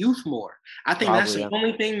with the youth more. I think that's the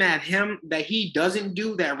only thing that he doesn't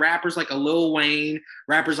do that rappers like a Lil Wayne,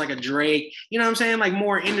 rappers like a Drake, you know what I'm saying? Like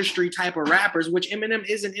more industry type of rappers, which Eminem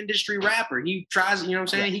is an industry rapper. He tries, you know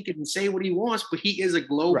what I'm saying? He can say what he wants, but he is a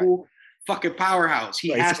global fucking powerhouse. He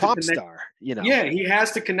has a pop star, you know. Yeah, he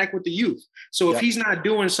has to connect with the youth. So if he's not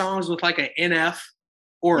doing songs with like an NF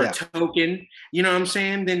or a Token, you know what I'm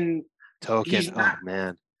saying? Then Token, oh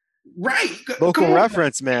man, right? Local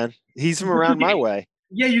reference, man. He's from around my way.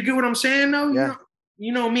 Yeah, you get what I'm saying, though. Yeah.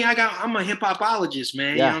 You know me. I'm a hip hopologist,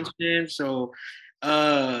 man. You know what I'm saying? So,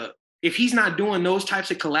 if he's not doing those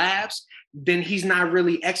types of collabs, then he's not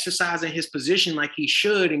really exercising his position like he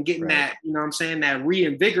should and getting that, you know what I'm saying, that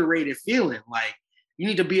reinvigorated feeling. Like, you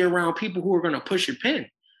need to be around people who are going to push your pen.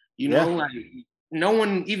 You know, like, no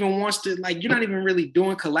one even wants to, like, you're not even really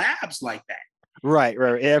doing collabs like that. Right.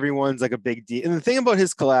 Everyone's like a big deal. And the thing about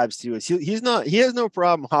his collabs too is he has no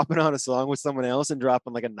problem hopping on a song with someone else and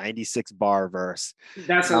dropping like a 96 bar verse.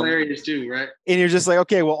 That's hilarious too, right? And you're just like,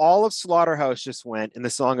 okay, well, all of Slaughterhouse just went and the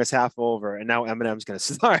song is half over and now Eminem's gonna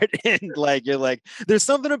start. And like, you're like, there's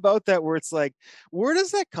something about that where it's like, where does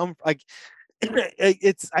that come from? Like,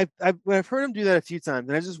 I've heard him do that a few times,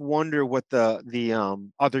 and I just wonder what the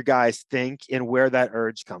other guys think and where that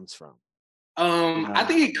urge comes from. I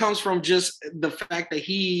think it comes from just the fact that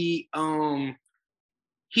he's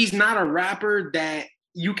not a rapper that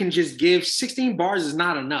you can just give 16 bars is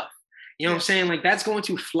not enough. You know what I'm saying? Like, that's going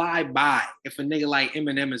to fly by if a nigga like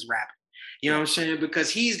Eminem is rapping. You know what I'm saying?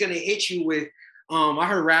 Because he's gonna hit you with I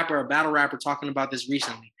heard a battle rapper talking about this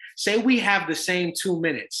recently. Say we have the same 2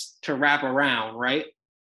 minutes to rap around, right?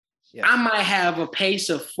 Yeah. I might have a pace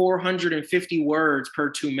of 450 words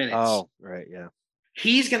per 2 minutes. Oh, right, yeah.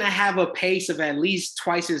 He's going to have a pace of at least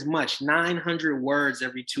twice as much, 900 words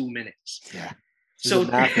every 2 minutes. Yeah. So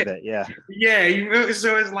math of it, yeah. Yeah,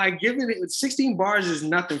 so it's like giving it 16 bars is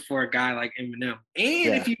nothing for a guy like Eminem.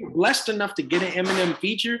 And if you're blessed enough to get an Eminem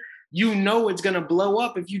feature, you know it's going to blow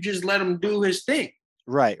up if you just let him do his thing.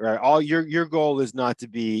 Right. All your goal is not to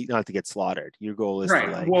get slaughtered. Your goal is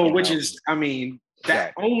to, like, is, I mean,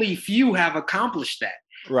 that only few have accomplished that.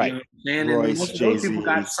 Right. You know, and most of those people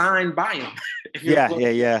got signed by him. Yeah,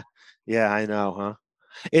 I know, huh?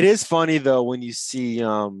 It is funny though when you see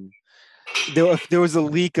there was a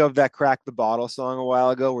leak of that Crack the Bottle song a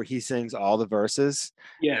while ago where he sings all the verses.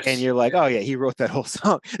 Yes. And you're like, oh yeah, he wrote that whole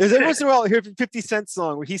song. There's every once in a while here 50 Cent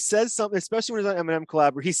song where he says something, especially when it's on Eminem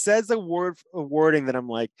collab, where he says a wording that I'm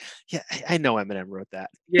like, yeah, I know Eminem wrote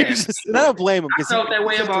that. Yeah. And I don't blame him because I felt that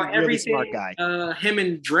way about really everything smart guy. Him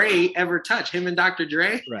and Dre ever touch. Him and Dr.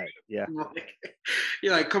 Dre. Right. Yeah.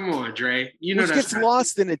 You're like, come on, Dre. You know, which gets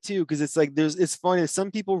lost in it too, because it's like it's funny.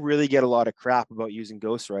 Some people really get a lot of crap about using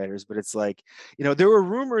ghostwriters, but it's like, you know, there were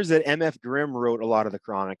rumors that MF Grimm wrote a lot of the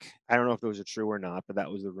Chronic. I don't know if those are true or not, but that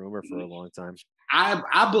was the rumor for a long time.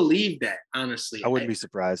 I believe that, honestly. I wouldn't be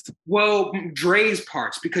surprised. Well, Dre's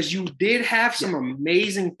parts, because you did have some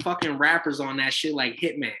amazing fucking rappers on that shit, like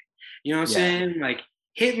Hitman. You know what I'm saying? Like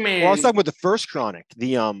Hitman. Well, I was talking about the first Chronic.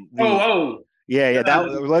 Yeah, that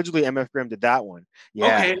allegedly MF Grimm did that one.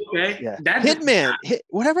 Yeah. Okay. Yeah. Hitman.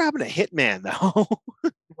 Whatever happened to Hitman though?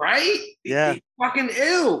 Right? Yeah. He's fucking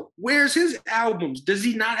ill. Where's his albums? Does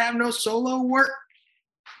he not have no solo work?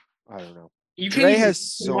 I don't know. Dre has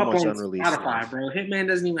so much unreleased Spotify, bro. Hitman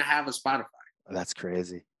doesn't even have a Spotify. That's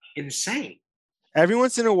crazy. Insane. Every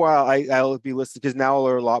once in a while, I'll be listening because now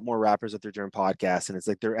there are a lot more rappers out there doing podcasts, and it's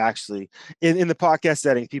like they're actually in the podcast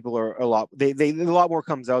setting. People are a lot more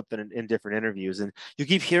comes out than in different interviews, and you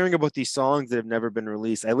keep hearing about these songs that have never been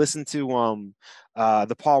released. I listened to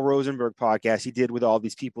the Paul Rosenberg podcast he did with all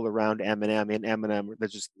these people around Eminem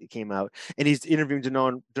that just came out, and he's interviewing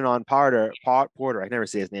Denon Porter. I can never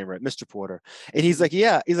say his name right, Mr. Porter, and he's like,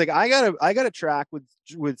 I got a track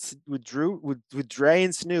with Dre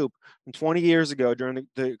and Snoop from 20 years ago during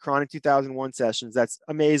the Chronic 2001 sessions. That's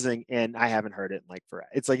amazing, and I haven't heard it in like forever.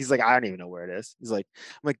 It's like he's like, I don't even know where it is. He's like,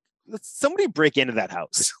 I'm like, let's somebody break into that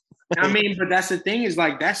house. I mean, but that's the thing is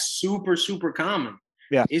like that's super common.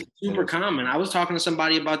 Yeah, it's super common. I was talking to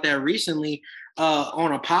somebody about that recently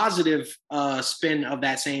on a positive spin of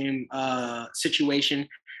that same situation.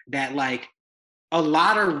 That like a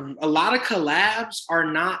lot of collabs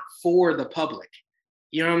are not for the public.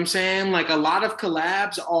 You know what I'm saying? Like a lot of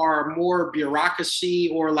collabs are more bureaucracy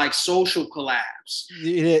or like social collabs.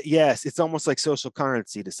 Yes, it's almost like social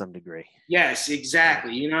currency to some degree. Yes,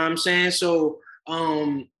 exactly. You know what I'm saying? So,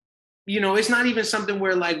 you know, it's not even something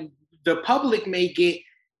where like the public may get,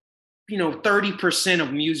 you know, 30%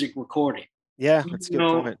 of music recorded. Yeah, that's a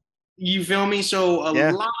good point. You feel me? So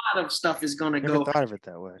a lot of stuff is going to go. Never thought of it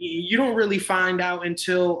that way. You don't really find out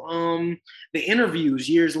until the interviews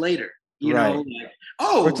years later. You know,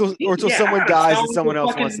 like, or until someone dies and someone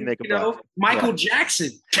else wants to make a buck. Michael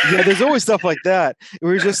Jackson. Yeah, there's always stuff like that.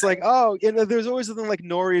 We're just like, oh, you know, there's always something like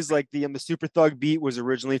Nori's, like the Super Thug beat was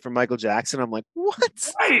originally from Michael Jackson. I'm like,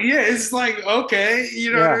 what? Right? Yeah, it's like okay,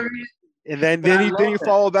 you know what I mean. And then you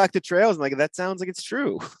follow back the trails and like that sounds like it's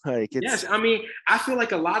true. Like yes, I mean, I feel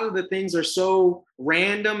like a lot of the things are so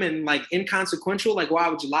random and like inconsequential. Like, why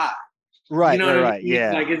would you lie? You Right, know what I right, mean?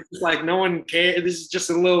 yeah. Like it's just like no one cares. This is just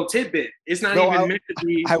a little tidbit. It's not No, even meant to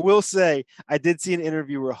be. I will say I did see an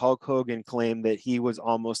interview where Hulk Hogan claimed that he was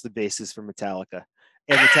almost the basis for Metallica.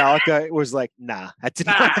 And Metallica was like, nah, that did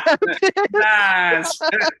not happen. Nice.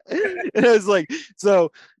 And I was like,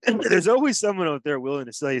 so there's always someone out there willing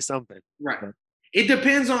to sell you something. Right. It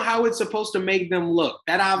depends on how it's supposed to make them look.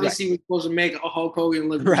 That obviously was supposed to make a Hulk Hogan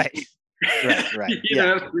look right. Right. you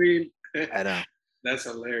know what I mean? I know. That's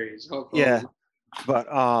hilarious. Hulk Yeah. Hogan. But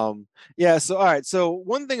yeah, so all right, so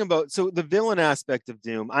one thing about the villain aspect of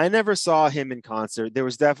Doom, I never saw him in concert. There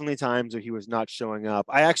was definitely times where he was not showing up.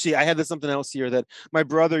 I had something else here that my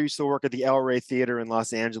brother used to work at the El Rey Theater in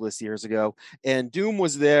Los Angeles years ago, and Doom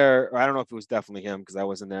was there, or I don't know if it was definitely him because I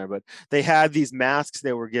wasn't there, but they had these masks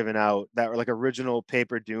they were giving out that were like original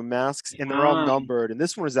paper Doom masks, and they're all numbered, and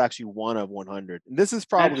this one is actually 1 of 100, and this is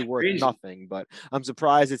probably worth nothing, but I'm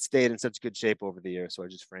surprised it stayed in such good shape over the years, so I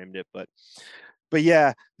just framed it. But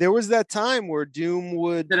yeah, there was that time where Doom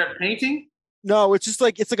would. Is it a painting? No, it's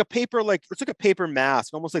like a paper, it's like a paper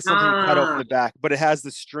mask, almost like something cut out from the back, but it has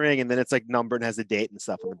the string and then it's like numbered and has a date and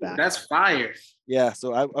stuff on the back. That's fire. Yeah,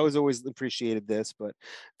 so I was always appreciated this, but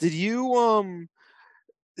did you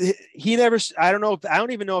he never, I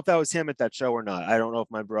don't even know if that was him at that show or not. I don't know if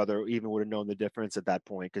my brother even would have known the difference at that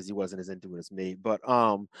point because he wasn't as into it as me, but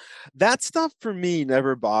that stuff for me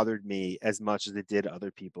never bothered me as much as it did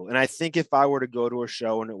other people. And I think if I were to go to a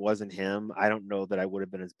show and it wasn't him, I don't know that I would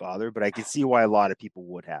have been as bothered, but I can see why a lot of people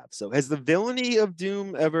would have. So has the villainy of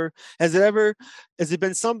Doom has it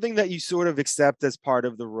been something that you sort of accept as part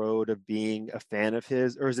of the road of being a fan of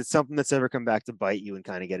his, or is it something that's ever come back to bite you and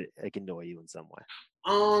kind of get it, like, annoy you in some way?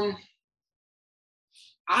 I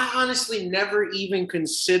honestly never even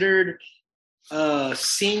considered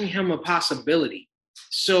seeing him a possibility.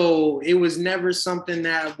 So it was never something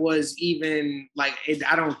that was even like,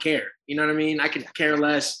 I don't care. You know what I mean? I could care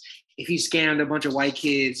less if he scammed a bunch of white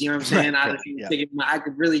kids. You know what I'm saying? I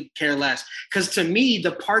could really care less. Because to me,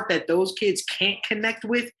 the part that those kids can't connect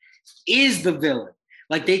with is the villain.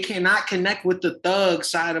 Like they cannot connect with the thug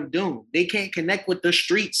side of Doom. They can't connect with the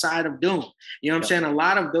street side of Doom. You know what I'm saying? A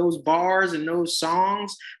lot of those bars and those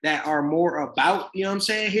songs that are more about, you know what I'm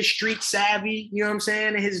saying, his street savvy, you know what I'm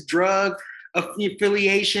saying, his drug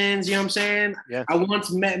affiliations, you know what I'm saying? Yeah. I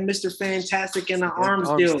once met Mr. Fantastic in an arms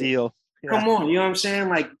deal. Yeah. Come on, you know what I'm saying?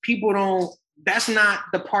 Like people don't, that's not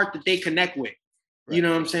the part that they connect with. Right. You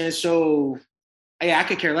know what I'm saying? So yeah, I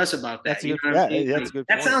could care less about that. That's a good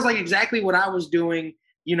that sounds like exactly what I was doing,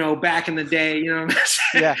 you know, back in the day, you know,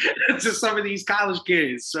 to some of these college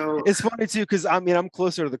kids. So it's funny too, because I mean, I'm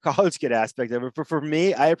closer to the college kid aspect of it. But for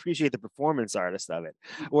me, I appreciate the performance artist of it,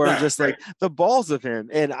 where I'm just like the balls of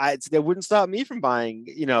him, and that wouldn't stop me from buying,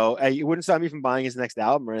 you know, it wouldn't stop me from buying his next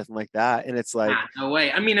album or anything like that. And it's like, no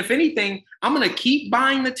way. I mean, if anything, I'm gonna keep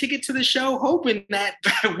buying the ticket to the show, hoping that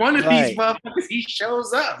one of these motherfuckers he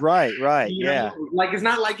shows up. Right. You know? Like it's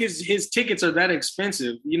not like his tickets are that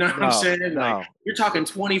expensive. You know what I'm saying? Like you're talking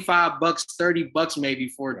 $25, $30 maybe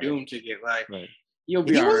for a Doom ticket. Like you'll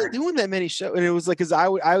be. He wasn't doing that many shows, and it was like, because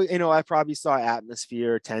I probably saw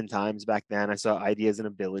Atmosphere 10 times back then. I saw Ideas and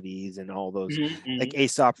Abilities and all those like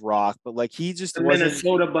Aesop Rock, but like he just the wasn't.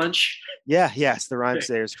 Minnesota bunch. Yes, the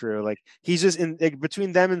Rhymesayers crew. Like he's just in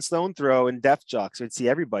between them and Stone Throw and Def Jock, so I'd see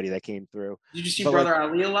everybody that came through. Did you see Brother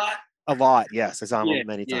Ali a lot? A lot, yes. I saw him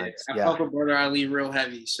many times. I fuck with Brother Ali real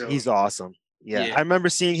heavy. So he's awesome. Yeah, I remember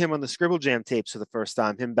seeing him on the Scribble Jam tapes for the first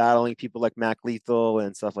time, him battling people like Mac Lethal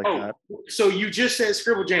and stuff like that. So you just said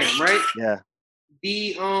Scribble Jam, right? Yeah.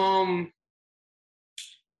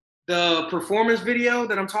 The performance video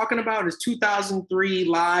that I'm talking about is 2003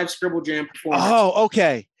 live Scribble Jam performance. Oh,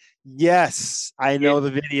 okay. Yes, I know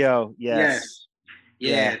the video. Yes.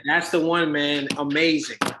 Yeah, that's the one, man.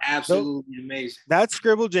 Amazing. Absolutely amazing. That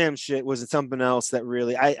Scribble Jam shit was something else that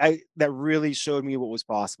really that really showed me what was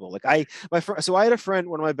possible. Like I had a friend,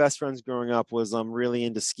 one of my best friends growing up was really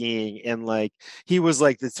into skiing, and like he was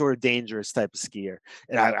like the sort of dangerous type of skier,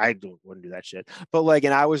 and I wouldn't do that shit. But like,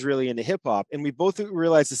 and I was really into hip hop, and we both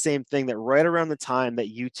realized the same thing, that right around the time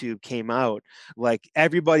that YouTube came out, like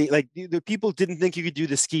everybody, like the people didn't think you could do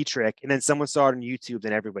the ski trick, and then someone saw it on YouTube,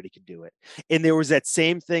 then everybody could do it. And there was that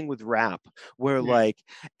same thing with rap, where like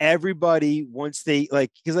everybody, once they like,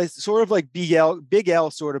 because I sort of like Big L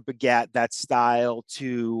sort of begat that style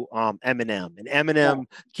to Eminem, and Eminem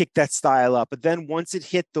kicked that style up. But then once it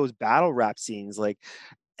hit those battle rap scenes, like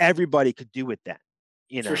everybody could do it then,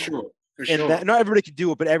 you know. For And that, not everybody could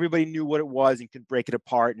do it, but everybody knew what it was and could break it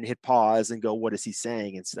apart and hit pause and go, what is he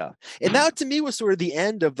saying and stuff. And that to me was sort of the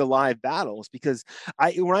end of the live battles, because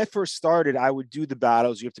when I first started, I would do the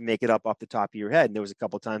battles. You have to make it up off the top of your head. And there was a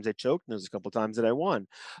couple of times I choked, and there was a couple of times that I won.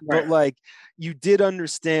 Right. But like, you did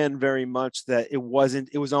understand very much that it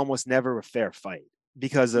was almost never a fair fight,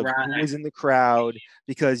 because of who was in the crowd,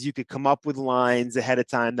 because you could come up with lines ahead of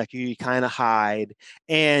time that you kind of hide.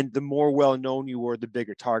 And the more well-known you were, the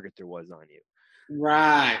bigger target there was on you.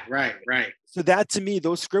 Right. So that, to me,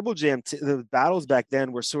 those Scribble Jam, the battles back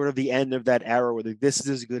then were sort of the end of that era where this is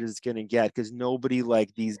as good as it's going to get, because nobody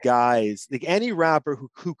like these guys, like any rapper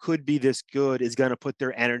who could be this good is going to put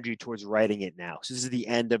their energy towards writing it now. So this is the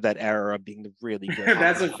end of that era of being really good.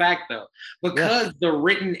 That's a fact, though, because the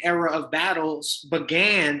written era of battles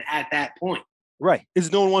began at that point. Right. We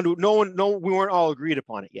weren't all agreed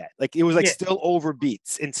upon it yet. Like, it was like still over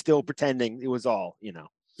beats and still pretending it was all,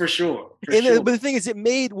 For sure. But the thing is, it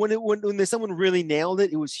made, when someone really nailed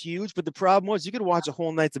it, it was huge. But the problem was, you could watch a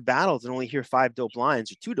whole night's of battles and only hear 5 dope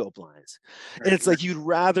lines or 2 dope lines. Right. And it's like, you'd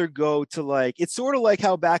rather go to, like, it's sort of like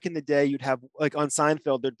how back in the day you'd have, like, on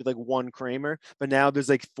Seinfeld, there'd be like 1 Kramer, but now there's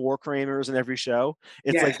like 4 Kramers in every show.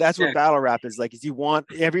 It's like, that's what battle rap is like, is you want,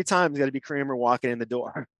 every time there's got to be Kramer walking in the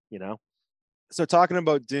door, So talking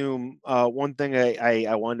about Doom, one thing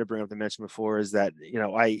I wanted to bring up to mention before is that,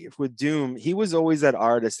 with Doom, he was always that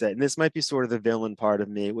artist that, and this might be sort of the villain part of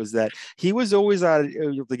me, was that he was always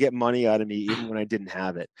able to get money out of me even when I didn't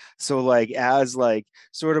have it. So like, as like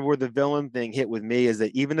sort of where the villain thing hit with me is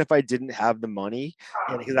that even if I didn't have the money,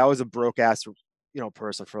 and because I was a broke ass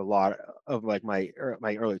person for a lot of like my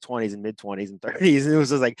early 20s and mid 20s and 30s, and it was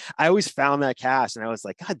just like, I always found that cash and I was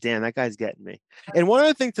like, God damn, that guy's getting me. And one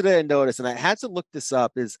other thing today I noticed, and I had to look this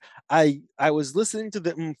up, is I was listening to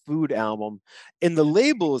the Food album, and the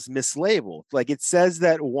label is mislabeled. Like, it says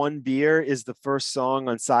that One Beer is the first song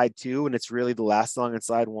on side 2 and it's really the last song on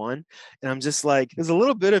side 1, and I'm just like, there's a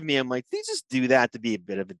little bit of me, I'm like, they just do that to be a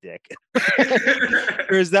bit of a dick.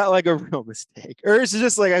 Or is that like a real mistake, or is it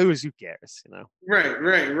just like, who cares,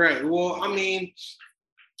 Right. Well, I mean,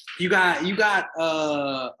 you got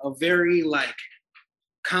a very like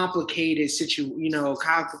complicated situation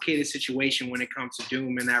when it comes to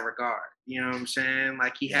Doom in that regard. You know what I'm saying?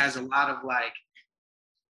 Like, he has a lot of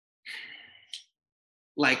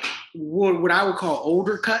like what I would call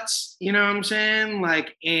older cuts. You know what I'm saying?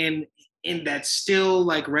 Like, and that still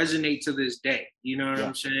like resonate to this day. You know what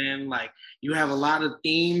I'm saying? Like, you have a lot of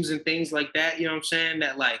themes and things like that. You know what I'm saying?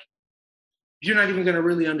 That like, you're not even going to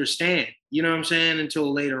really understand, you know what I'm saying,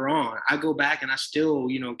 until later on. I go back and I still,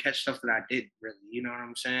 catch stuff that I didn't really, you know what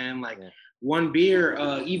I'm saying? Like, One Beer,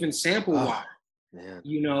 even sample-wise,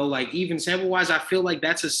 even sample-wise, I feel like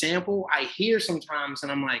that's a sample I hear sometimes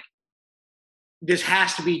and I'm like, this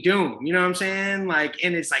has to be Doom, you know what I'm saying? Like,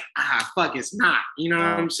 and it's like, fuck, it's not, you know what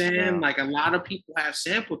I'm saying? Like, a lot of people have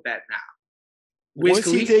sampled that now. Once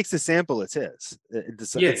he takes the sample, it's his.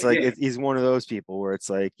 It's like, he's one of those people where it's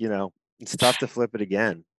like, it's tough to flip it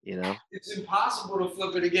again, It's impossible to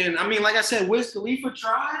flip it again. I mean, like I said, Wiz Khalifa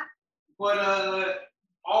tried, but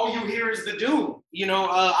all you hear is the Doom.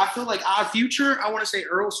 I feel like Odd Future, I want to say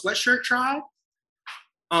Earl Sweatshirt tried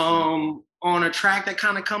on a track that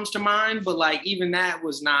kind of comes to mind, but like, even that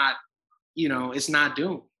was not, it's not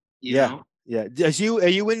Doom. You know? Yeah. Are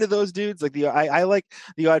you into those dudes? Like, I like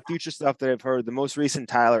the Odd Future stuff that I've heard. The most recent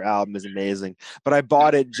Tyler album is amazing, but I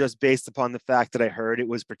bought it just based upon the fact that I heard it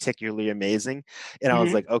was particularly amazing. And I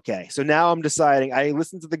was like, okay, so now I'm deciding. I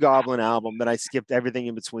listened to the Goblin album, then I skipped everything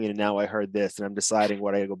in between, and now I heard this, and I'm deciding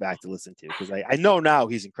what I go back to listen to, because I know now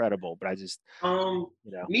he's incredible, but I just I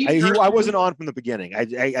wasn't on from the beginning.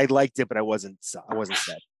 I liked it, but I wasn't set.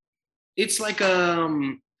 It's like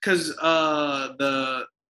because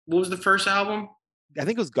what was the first album? I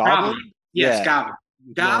think it was Goblin. Yes, Goblin.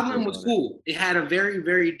 Goblin was cool. It had a very,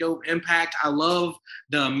 very dope impact. I love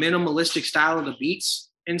the minimalistic style of the beats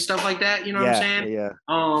and stuff like that. You know what I'm saying? Yeah.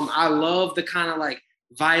 I love the kind of like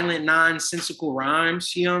violent, nonsensical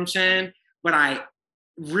rhymes. You know what I'm saying? But I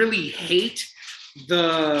really hate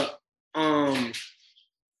the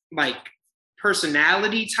like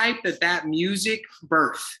personality type that music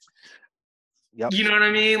birthed. Yep. You know what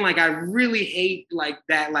I mean? Like, I really hate like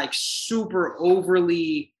that, like super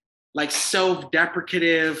overly like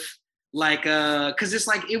self-deprecative, like because it's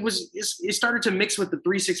like it started to mix with the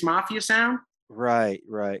 3-6 Mafia sound. Right.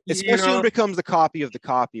 Especially when it becomes the copy of the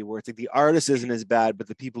copy, where it's like the artist isn't as bad, but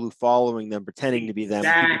the people who following them pretending to be them,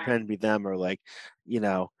 people pretend to be them, or like,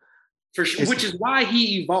 For sure, which is why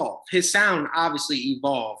he evolved. His sound obviously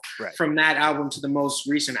evolved from that album to the most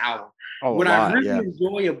recent album. What I really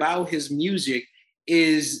enjoy about his music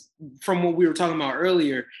is, from what we were talking about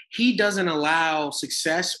earlier, he doesn't allow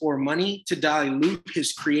success or money to dilute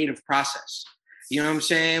his creative process. You know what I'm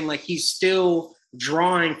saying? Like, he's still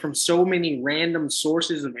drawing from so many random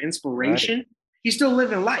sources of inspiration. Right. He's still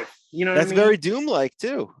living life. You know what I mean? That's very Doom-like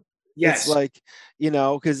too. Yes. It's like, you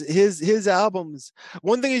know, because his albums,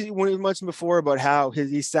 one thing when he mentioned before about how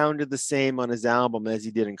he sounded the same on his album as he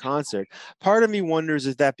did in concert. Part of me wonders,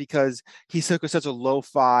 is that because he took such a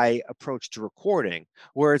lo-fi approach to recording,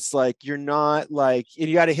 where it's like, you're not like, and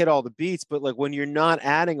you got to hit all the beats, but like when you're not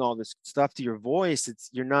adding all this stuff to your voice,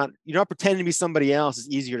 you're not pretending to be somebody else. It's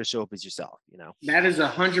easier to show up as yourself, you know? That is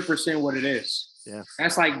 100% what it is. Yeah.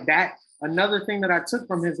 That's like that. Another thing that I took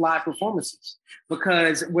from his live performances,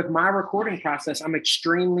 because with my recording process, I'm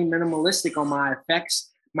extremely minimalistic on my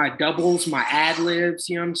effects, my doubles, my ad libs,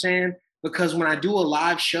 you know what I'm saying? Because when I do a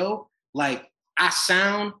live show, like, I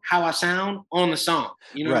sound how I sound on the song,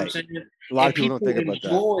 you know what I'm saying? A lot of people don't think about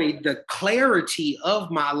that. Enjoy the clarity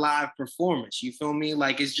of my live performance, you feel me?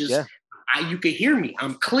 Like, it's just, you can hear me,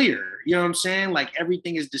 I'm clear, you know what I'm saying? Like,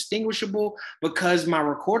 everything is distinguishable because my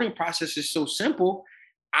recording process is so simple.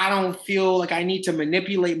 I don't feel like I need to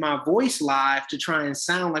manipulate my voice live to try and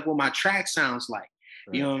sound like what my track sounds like.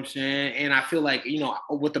 Right. You know what I'm saying? And I feel like, you know,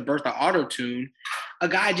 with the birth of auto-tune, a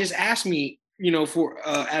guy just asked me, you know, for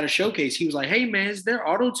at a showcase, he was like, "Hey man, is there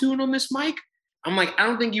auto-tune on this mic?" I'm like, "I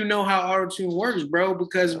don't think you know how auto-tune works, bro,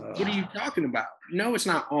 because what are you talking about? No, it's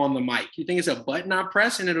not on the mic. You think it's a button I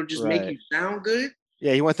press and it'll just make you sound good?"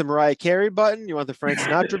 Yeah, you want the Mariah Carey button, you want the Frank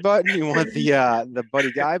Sinatra button, you want the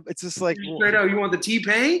Buddy Guy. It's just like, straight up, you want the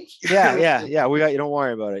T-Pain? Yeah. We got you. Don't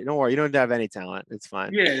worry about it. Don't worry. You don't have any talent. It's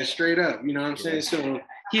fine. Yeah, straight up. You know what I'm saying?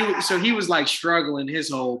 So he was like struggling his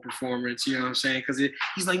whole performance. You know what I'm saying? Because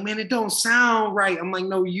he's like, "Man, it don't sound right." I'm like,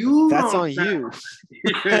 "No, that's on you."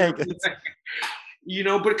 You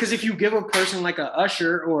know, but because if you give a person like a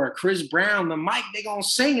Usher or a Chris Brown the mic, they gonna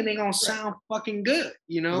sing and they gonna sound fucking good,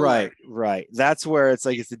 you know? Right. That's where it's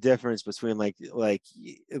like, it's the difference between like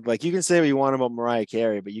you can say what you want about Mariah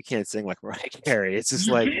Carey, but you can't sing like Mariah Carey. It's just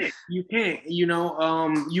you can't, you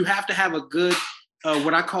know, you have to have a good,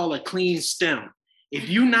 what I call a clean stem. If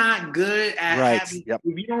you're not good at if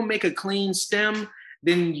you don't make a clean stem,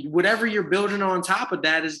 then whatever you're building on top of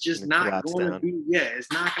that is just not going to be,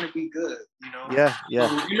 it's not going to be good, you know? Yeah.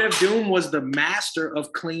 MF Doom was the master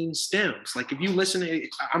of clean stems. Like, if you listen to,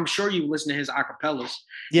 I'm sure you listen to his acapellas.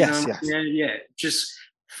 Yes. Yeah, just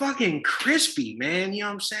fucking crispy, man. You know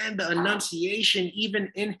what I'm saying? The enunciation,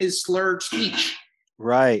 even in his slurred speech.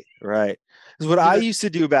 Right. Because what I used to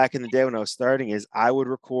do back in the day when I was starting is I would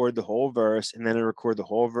record the whole verse and then I'd record the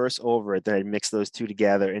whole verse over it. Then I'd mix those two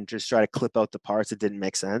together and just try to clip out the parts that didn't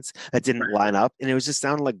make sense, that didn't line up. And it was just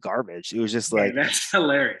sounding like garbage. It was just like, that's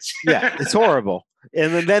hilarious. Yeah, it's horrible.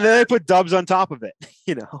 And then they put dubs on top of it,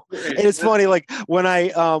 you know? And it's funny, like when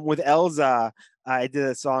I, with Elza, I did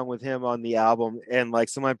a song with him on the album, and like,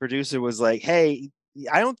 so my producer was like, "Hey,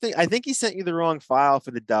 I think he sent you the wrong file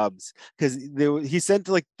for the dubs, because he sent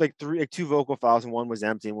like two vocal files and one was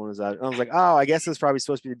empty and one was out." And I was like, "Oh, I guess it's probably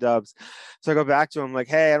supposed to be the dubs." So I go back to him like,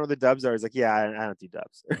 "Hey, I know what the dubs are." He's like, "Yeah, I don't do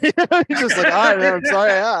dubs." He's just like, "All right, man, I'm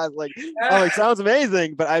sorry." I was like, "Sounds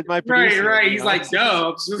amazing," but my producer, right. He's like,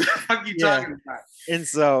 "Dubs, what the fuck you talking about?" And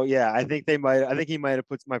so, I think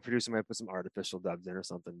my producer might put some artificial dubs in or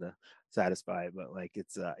something to satisfy it, but like,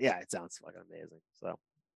 it's it sounds fucking amazing. So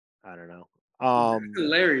I don't know. That's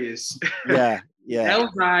hilarious. Yeah.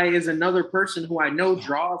 Elzai is another person who I know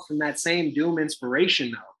draws from that same Doom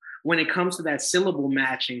inspiration, though, when it comes to that syllable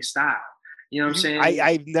matching style. You know what I'm saying?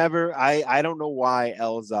 I don't know why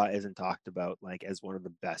Elza isn't talked about like as one of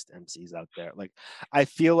the best MCs out there. Like, I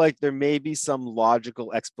feel like there may be some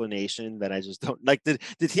logical explanation that I just don't like. Did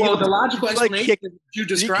he? Well, the logical explanation you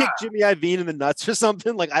described. Did he kick Jimmy Iovine in the nuts or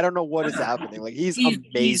something? Like, I don't know what is happening. Like, he's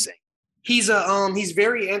amazing. He's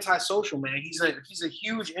very antisocial, man. He's a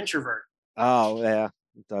huge introvert. Oh yeah,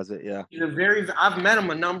 it does it. Yeah. I've met him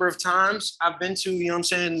a number of times. I've been to, you know what I'm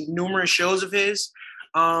saying, numerous shows of his.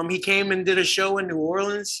 He came and did a show in New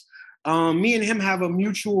Orleans. Me and him have a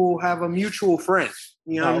mutual friend,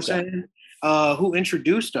 you know what I'm saying? Who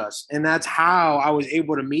introduced us, and that's how I was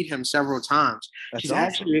able to meet him several times.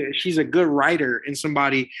 She's a good writer and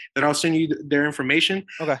somebody that I'll send you their information.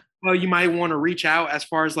 Okay. Well, you might want to reach out as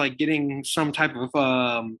far as like getting some type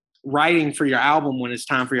of writing for your album when it's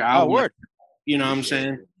time for your album. Oh, word. You know what I'm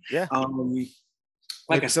saying? Yeah.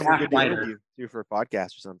 Like a staff writer. You for a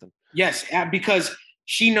podcast or something. Yes, because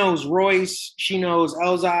she knows Royce, she knows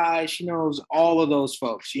Elzai, she knows all of those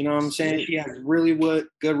folks. You know what I'm saying? She has really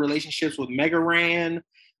good relationships with Mega Ran,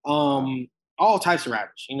 all all types of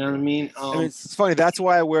rappers. You know what I mean? I mean, it's funny. That's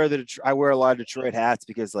why I wear a lot of Detroit hats,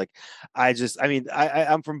 because like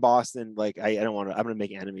I'm from Boston. Like I don't want to. I'm gonna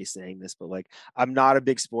make enemies saying this, but like I'm not a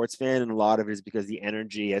big sports fan, and a lot of it is because the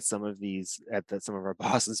energy at some of our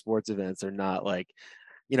Boston sports events are not like.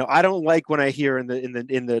 I don't like when I hear in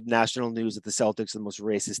the national news that the Celtics are the most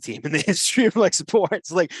racist team in the history of like sports,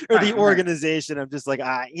 like, or the organization. I'm just like,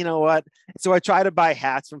 you know what? So I try to buy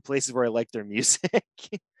hats from places where I like their music.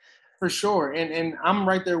 For sure. And I'm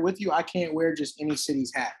right there with you. I can't wear just any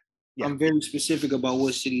city's hat. Yeah. I'm very specific about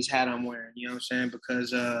what city's hat I'm wearing, you know what I'm saying?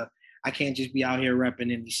 Because I can't just be out here repping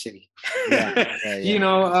any city.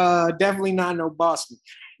 Yeah. Definitely not no Boston.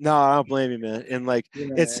 No, I don't blame you, man. And like,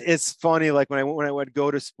 it's funny. Like when I would go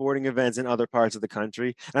to sporting events in other parts of the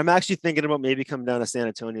country, and I'm actually thinking about maybe coming down to San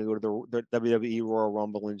Antonio, go to the WWE Royal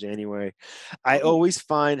Rumble in January. I always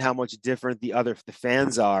find how much different the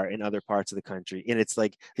fans are in other parts of the country, and it's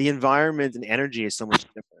like the environment and energy is so much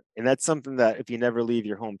different. And that's something that if you never leave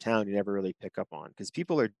your hometown, you never really pick up on, because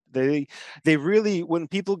people they really, when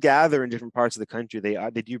people gather in different parts of the country,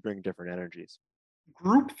 they do bring different energies.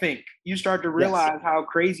 Groupthink. You start to realize how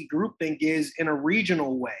crazy groupthink is in a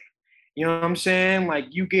regional way. You know what I'm saying? Like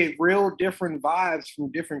you get real different vibes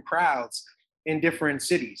from different crowds in different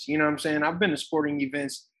cities. You know what I'm saying? I've been to sporting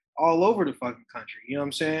events all over the fucking country. You know what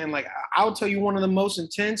I'm saying? Like I'll tell you one of the most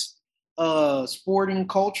intense sporting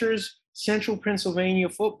cultures, Central Pennsylvania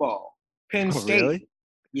football, Penn State. Really?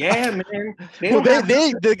 Yeah, man.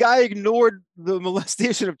 The guy ignored the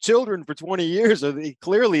molestation of children for 20 years. So they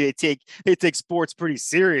take sports pretty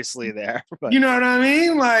seriously there. But, you know what I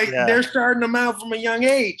mean? Like they're starting them out from a young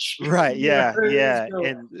age. Right. Yeah. Yeah. So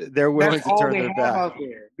and they're willing to turn their back out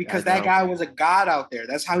there because that guy was a god out there.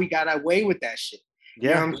 That's how he got away with that shit.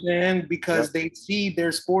 You know what I'm saying? Because they see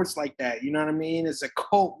their sports like that. You know what I mean? It's a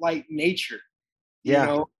cult-like nature. You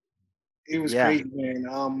know? It was crazy, man.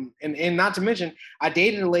 And not to mention, I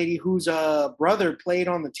dated a lady whose brother played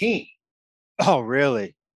on the team. Oh,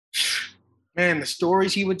 really? Man, the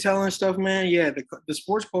stories he would tell and stuff, man. Yeah, the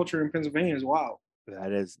sports culture in Pennsylvania is wild.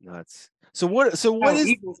 That is nuts. So what is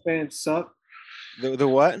Eagles fans suck? The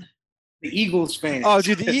what? The Eagles fans. Oh,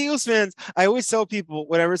 dude, the Eagles fans. I always tell people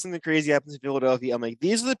whenever something crazy happens in Philadelphia, I'm like,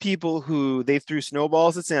 these are the people who they threw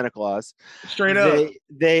snowballs at Santa Claus. Straight up.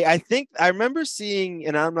 I think I remember seeing,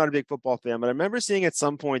 and I'm not a big football fan, but I remember seeing at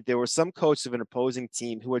some point there was some coach of an opposing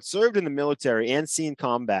team who had served in the military and seen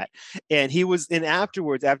combat, and he was in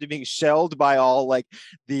afterwards, after being shelled by all like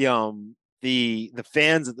the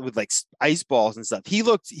fans with like ice balls and stuff. He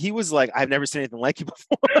was like, I've never seen anything like it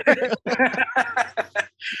before.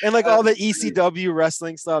 And like all the ECW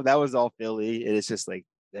wrestling stuff, that was all Philly. It's just like,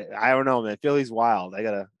 I don't know, man. Philly's wild. I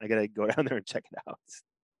gotta go down there and check it out.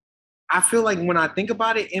 I feel like when I think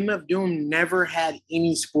about it, MF Doom never had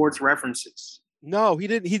any sports references. No, he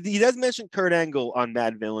didn't. He does mention Kurt Angle on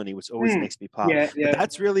Mad Villainy, which always makes me pop. Yeah. But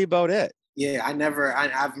that's really about it. Yeah, I've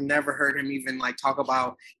never heard him even like talk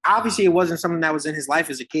about. Obviously, it wasn't something that was in his life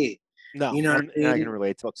as a kid. No, you know, I can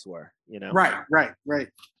relate to books were, Right.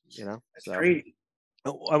 You know, that's crazy.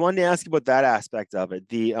 I wanted to ask you about that aspect of it,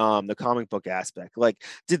 the comic book aspect. Like,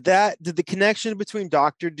 did the connection between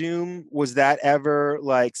Doctor Doom, was that ever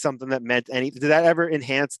like something that meant anything? Did that ever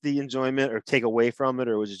enhance the enjoyment or take away from it,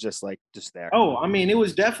 or was it just there? Oh, I mean, it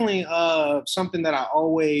was definitely something that I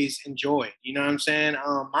always enjoyed. You know what I'm saying?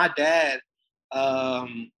 My dad,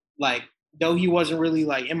 like, though he wasn't really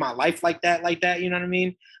like in my life like that, you know what I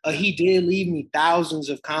mean? He did leave me thousands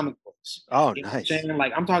of comic books. Oh, nice.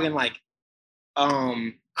 Like, I'm talking like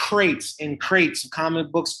crates and crates of comic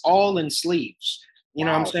books, all in sleeves. You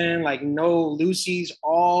know what I'm saying? Like no Lucy's,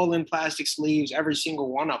 all in plastic sleeves, every single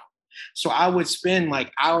one of them. So I would spend like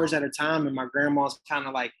hours at a time in my grandma's kind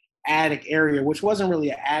of like attic area, which wasn't really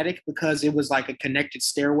an attic because it was like a connected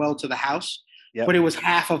stairwell to the house. Yep. But it was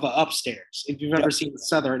half of an upstairs. If you've ever seen a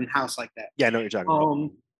Southern house like that. Yeah, I know what you're talking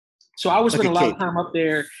about. So I would spend a lot of time up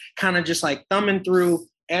there, kind of just like thumbing through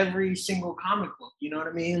every single comic book. You know what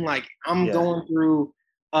I mean? Like I'm going through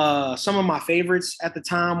some of my favorites at the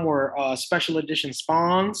time were special edition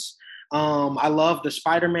Spawns. I love the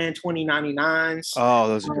Spider-Man 2099s. Oh,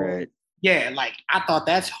 those are great. Yeah, like I thought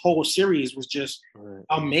that whole series was just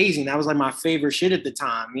amazing. That was like my favorite shit at the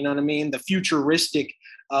time. You know what I mean? The futuristic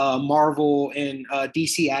Marvel and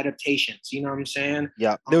DC adaptations. You know what I'm saying?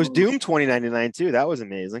 Yeah, there was Doom 2099 too. That was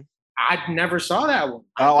amazing. I never saw that one.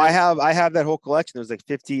 I have that whole collection. There was like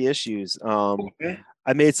 50 issues. I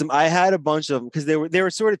had a bunch of them because they were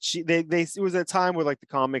sort of cheap. It was a time where like the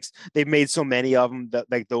comics, they made so many of them that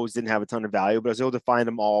like those didn't have a ton of value, but I was able to find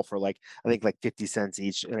them all for like, I think like 50 cents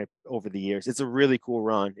each over the years. It's a really cool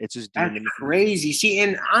run. It's just That's crazy. See,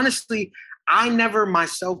 and honestly, I never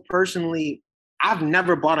myself personally, I've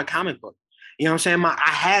never bought a comic book. You know what I'm saying? I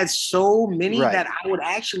had so many that I would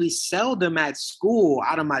actually sell them at school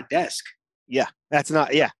out of my desk. Yeah, that's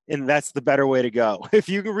not, and that's the better way to go. If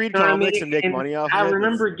you can read comics and make money off of it. I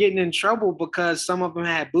remember getting in trouble because some of them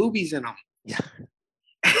had boobies in them. Yeah.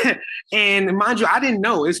 And mind you, I didn't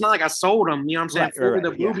know. It's not like I sold them, you know what I'm saying, for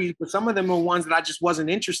the boobies, but some of them were ones that I just wasn't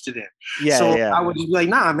interested in. I would just be like,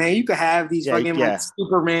 nah, man, you could have these fucking like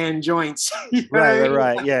Superman joints.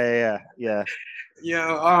 Right. Yeah.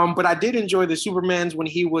 Yeah. But I did enjoy the Supermans when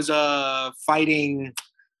he was fighting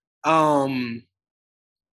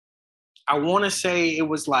I want to say it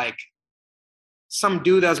was like some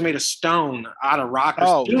dude that was made of stone out of rock.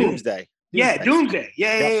 Doomsday. Yeah, Doomsday.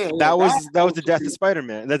 Yeah. That was the death of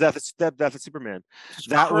Spider-Man. The death of Superman.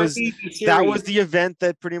 That was the event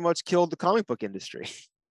that pretty much killed the comic book industry.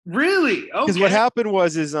 Really? Okay. Because what happened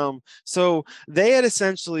was so they had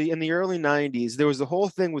essentially in the early 90s, there was the whole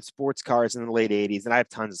thing with sports cars in the late 80s, and I have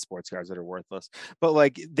tons of sports cars that are worthless. But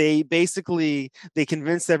like they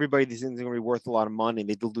convinced everybody these things are going to be worth a lot of money.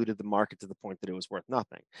 They diluted the market to the point that it was worth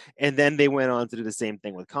nothing. And then they went on to do the same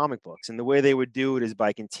thing with comic books. And the way they would do it is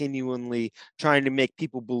by continually trying to make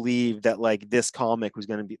people believe that like this comic was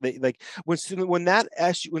going to be like when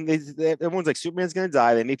everyone's like Superman's going to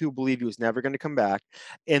die, they made people believe he was never going to come back.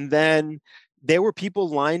 And then there were people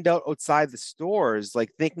lined out outside the stores,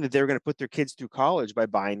 like thinking that they were going to put their kids through college by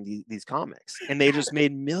buying these comics. And they just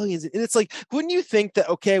made millions. And it's like, wouldn't you think that,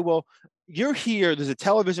 okay, well, you're here, there's a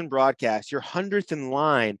television broadcast, you're 100th in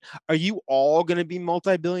line. Are you all going to be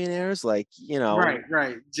multi-billionaires? Like, you know. Right.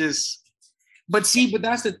 But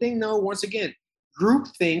that's the thing though, once again,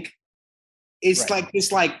 groupthink is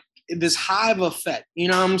this hive effect, you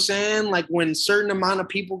know what I'm saying? Like when certain amount of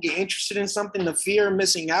people get interested in something, the fear of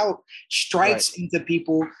missing out strikes into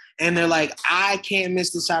people and they're like, I can't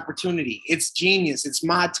miss this opportunity. It's genius. It's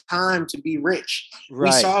my time to be rich.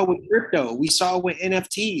 We saw it with crypto. We saw it with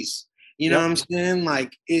NFTs. You know what I'm saying?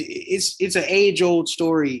 Like it's an age-old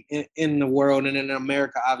story in the world and in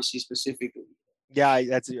America, obviously specifically. Yeah,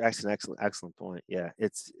 that's an excellent point. Yeah,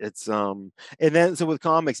 it's and then so with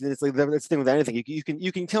comics, and it's like that's the thing with anything.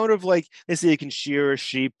 You can kind of like they say you can shear a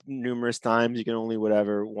sheep numerous times. You can only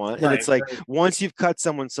whatever want, and it's like once you've cut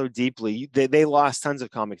someone so deeply, they lost tons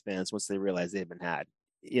of comic fans once they realized they've been had.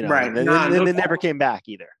 You know, and they never came back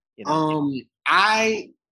either. You know? I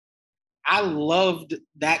loved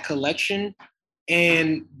that collection,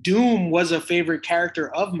 and Doom was a favorite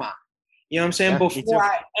character of mine. You know what I'm saying? Before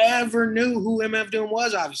I ever knew who MF Doom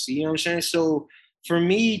was, obviously, you know what I'm saying? So for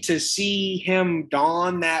me to see him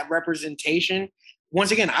don that representation,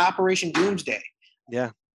 once again, Operation Doomsday,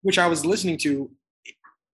 which I was listening to,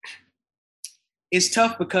 it's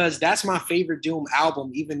tough because that's my favorite Doom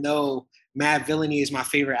album, even though Mad Villainy is my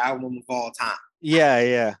favorite album of all time.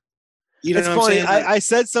 Yeah. You know it's funny. I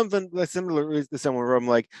said something similar to someone where I'm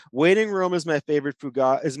like, "Waiting Room is my favorite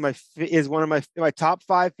is one of my top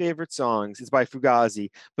 5 favorite songs. It's by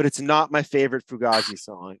Fugazi, but it's not my favorite Fugazi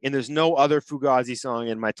song. And there's no other Fugazi song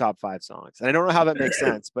in my top 5 songs. And I don't know how that makes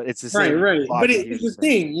sense, but it's the same. Right. But it's the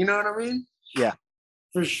thing. You know what I mean? Yeah,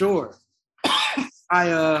 for sure.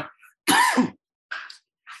 I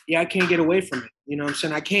can't get away from it. You know what I'm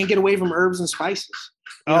saying? I can't get away from herbs and spices.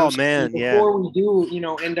 Before we do,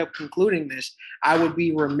 end up concluding this, I would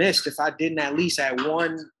be remiss if I didn't at least at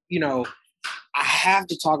one, I have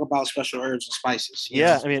to talk about special herbs and spices.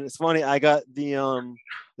 I mean, it's funny. I got the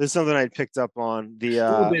there's something I picked up on the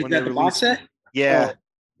when they released the box set. Yeah.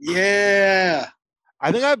 Yeah.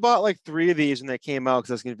 I think I bought like 3 of these when they came out because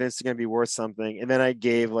I was convinced they're going to be worth something. And then I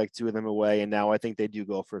gave like 2 of them away. And now I think they do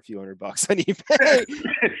go for a few $100 on eBay.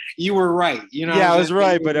 You were right. I was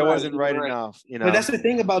right, but it wasn't right enough. But that's the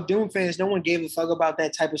thing about Doom fans. No one gave a fuck about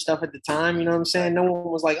that type of stuff at the time. You know what I'm saying? No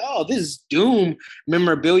one was like, oh, this is Doom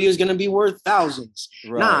memorabilia is going to be worth thousands.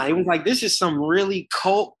 Right. Nah, it was like, this is some really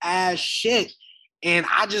cult ass shit. And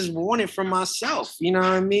I just want it for myself. You know what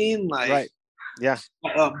I mean? Like, right. Yeah.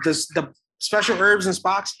 The Special Herbs and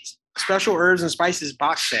Spices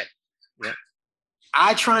box set. Yeah.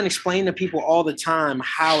 I try and explain to people all the time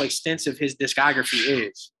how extensive his discography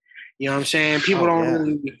is. You know what I'm saying? People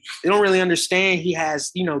don't really understand. He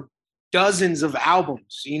has, dozens of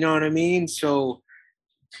albums. You know what I mean? So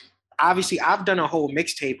obviously I've done a whole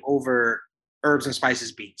mixtape over Herbs and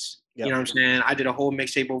Spices beats. Yep. You know what I'm saying? I did a whole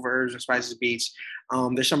mixtape over Herbs and Spices beats.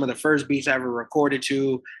 There's some of the first beats I ever recorded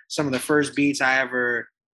to, some of the first beats I ever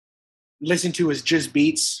listen to is just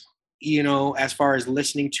beats, as far as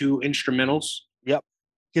listening to instrumentals. Yep.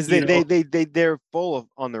 Because they're full of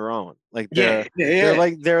on their own. Like Yeah, they're yeah.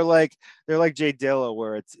 like Jay Dilla,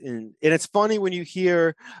 where and it's funny when you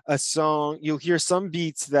hear a song, you'll hear some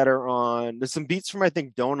beats that are on. There's some beats from I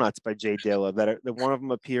think Donuts by Jay Dilla that one of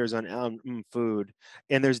them appears on Food,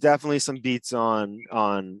 and there's definitely some beats on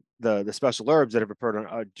the Special Herbs that have appeared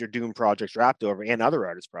on your Doom projects, Rapped Over, and other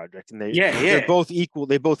artist projects, and Yeah, they're yeah. both equal.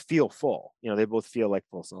 They both feel full. They both feel like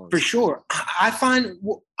full For songs. sure. I find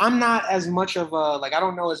I'm not as much of a like I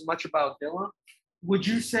don't know as much about Dylan. Would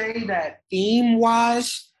you say that theme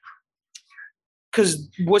wise? Because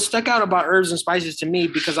what stuck out about Herbs and Spices to me,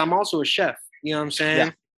 because I'm also a chef, you know what I'm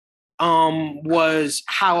saying? Yeah. Was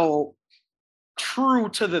how true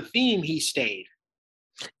to the theme he stayed.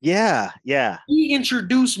 Yeah, yeah. He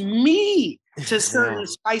introduced me to Yeah. certain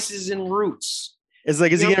spices and roots. It's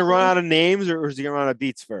like, is You he know gonna run out of names or is he gonna run out of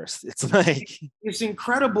beats first? It's like it's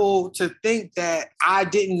incredible to think that I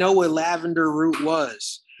didn't know what lavender root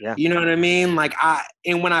was. yeah. You know what I mean?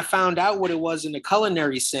 And when I found out what it was in the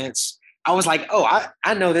culinary sense, I was like, oh,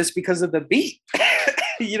 I know this because of the beat.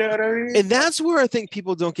 You know what I mean? And that's where I think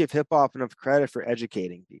people don't give hip hop enough credit for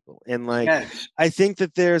educating people. And like, yes. I think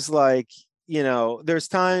that there's like, there's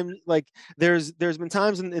time like there's been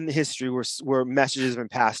times in the history where messages have been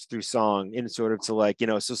passed through song and sort of to like,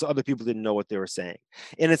 so other people didn't know what they were saying.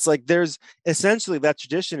 And it's like there's essentially that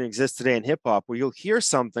tradition exists today in hip hop where you'll hear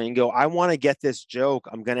something and go, I want to get this joke.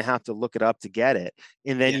 I'm gonna have to look it up to get it.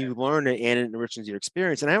 And then you learn it and it enriches your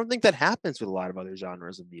experience. And I don't think that happens with a lot of other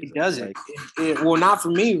genres of music. It doesn't. Like, well, not for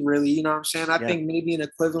me, really. You know what I'm saying? I yeah. think maybe an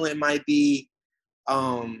equivalent might be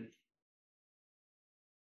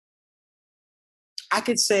I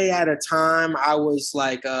could say at a time I was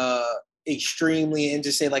like extremely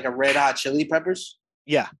into say like a Red Hot Chili Peppers.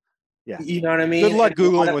 Yeah. Yeah. You know what I mean? Good luck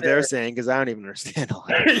Googling what they're saying because I don't even understand all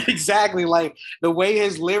that. Exactly. Like the way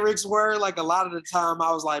his lyrics were, like a lot of the time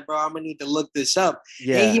I was like, bro, I'm gonna need to look this up.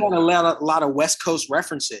 Yeah. And he had a lot of West Coast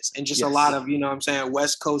references and just a lot of, you know what I'm saying,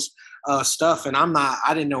 West Coast stuff. And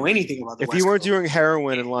I didn't know anything about the If you weren't doing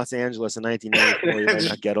heroin in Los Angeles in 1994, you might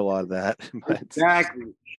not get a lot of that. But,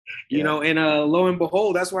 exactly. You know, and lo and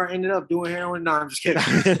behold, that's where I ended up doing heroin. No, I'm just kidding.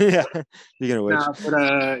 Yeah, you're gonna wait.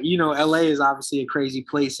 But you know, LA is obviously a crazy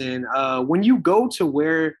place, and when you go to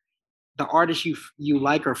where the artists you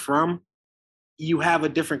like are from, you have a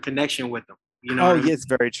different connection with them. You know? Oh, yeah, it's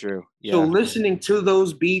very true. Yeah. So listening to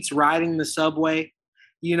those beats, riding the subway,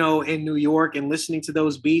 you know, in New York, and listening to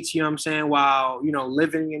those beats, you know what I'm saying, while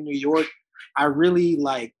living in New York, I really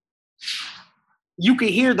like. You can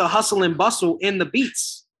hear the hustle and bustle in the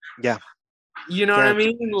beats. Yeah. You know what I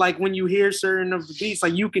mean? Like when you hear certain of the beats,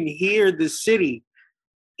 like you can hear the city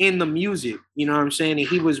in the music. You know what I'm saying? And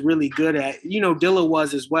he was really good at, Dilla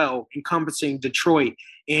was as well, encompassing Detroit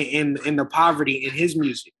and the poverty in his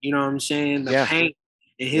music. You know what I'm saying? The pain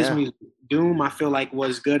in his music. Doom, I feel like,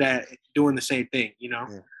 was good at doing the same thing, Yeah.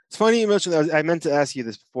 It's funny you mentioned that. I meant to ask you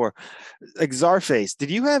this before. Like Czarface,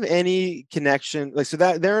 did you have any connection? Like, so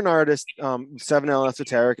that they're an artist, 7L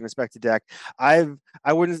Esoteric and Inspector Deck.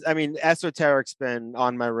 Esoteric's been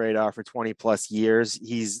on my radar for 20 plus years.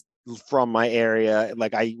 He's from my area.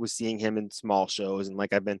 Like I was seeing him in small shows, and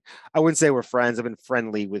like I wouldn't say we're friends. I've been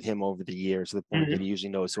friendly with him over the years to the point that he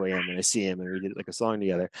usually knows who I am when I see him, and we did like a song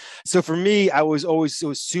together. So for me, I was always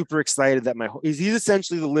super excited that he's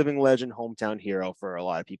essentially the living legend, hometown hero for a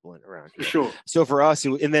lot of people around here. Sure. So for us,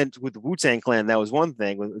 and then with the Wu-Tang Clan, that was one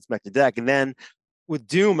thing with Inspector Deck, and then with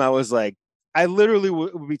Doom, I was like, I literally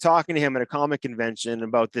would be talking to him at a comic convention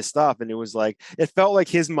about this stuff, and it was like it felt like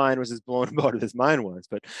his mind was as blown about as mine was.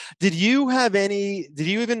 But did you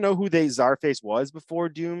even know who Czarface was before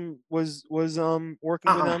Doom was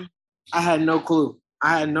working with them? I had no clue.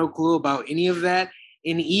 I had no clue about any of that.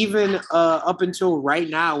 And even up until right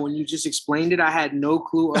now, when you just explained it, I had no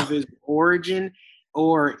clue of his origin,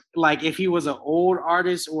 or like if he was an old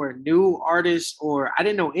artist or a new artist, or I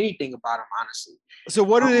didn't know anything about him, honestly. So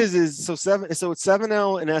what it is it's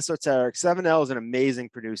 7L and Esoteric. 7L is an amazing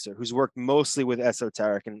producer who's worked mostly with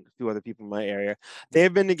Esoteric and a few other people in my area.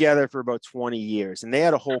 They've been together for about 20 years, and they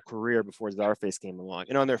had a whole career before Czarface came along.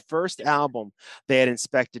 And on their first album, they had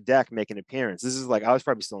Inspector Deck make an appearance. This is like, I was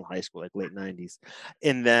probably still in high school, like late 90s.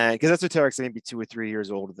 And then, because Esoteric's maybe 2 or 3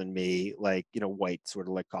 years older than me, like, white, sort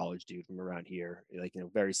of like college dude from around here, like,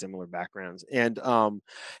 very similar backgrounds. And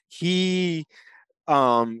he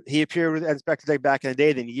appeared with Inspector Deck back in the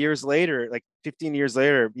day. Then years later, like 15 years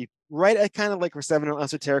later, right at kind of like for 7L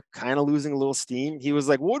Esoteric kind of losing a little steam, he was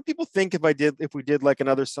like, what would people think if we did like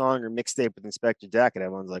another song or mixtape with Inspector Deck? And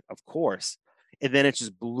everyone's like, of course. And then it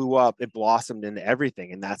just blew up. It blossomed into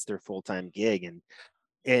everything, and that's their full-time gig.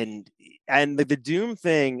 And the Doom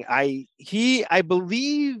thing, I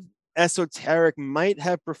believe Esoteric might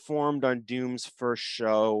have performed on Doom's first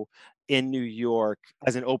show in New York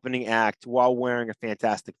as an opening act while wearing a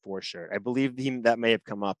Fantastic Four shirt. I believe that may have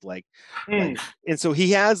come up like, and so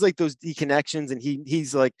he has like those connections, and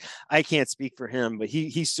he's like, I can't speak for him, but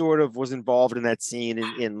he sort of was involved in that scene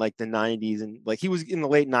in like the 90s, and like he was in the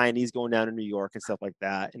late 90s going down to New York and stuff like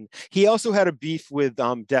that. And he also had a beef with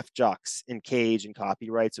Def Jux and Cage and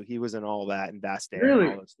Copyright, so he was in all that, and Bastair and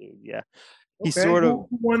all those dudes. Yeah. He sort of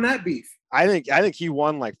who won that beef. I think he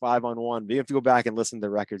won like 5-on-1. But you have to go back and listen to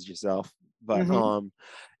the records yourself. But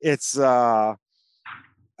it's I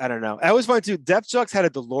don't know. That was fun too. Def Jux had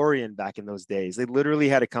a DeLorean back in those days. They literally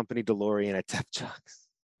had a company DeLorean at Def Jux.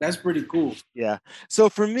 That's pretty cool. Yeah. So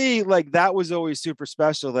for me, like that was always super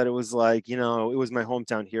special, that it was like, you know, it was my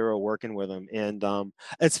hometown hero working with him. And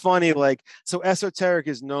it's funny, like, so Esoteric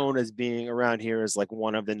is known as being around here as like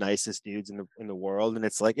one of the nicest dudes in the world. And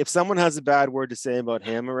it's like, if someone has a bad word to say about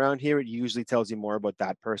him around here, it usually tells you more about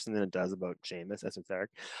that person than it does about Seamus, Esoteric.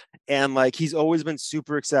 And like, he's always been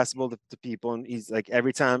super accessible to people. And he's like,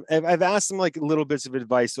 every time I've asked him like little bits of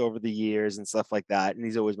advice over the years and stuff like that. And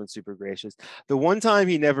he's always been super gracious. The one time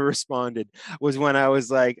he never responded was when I was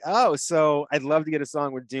like, oh, so I'd love to get a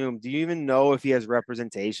song with Doom. Do you even know if he has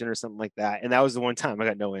representation or something like that? And that was the one time I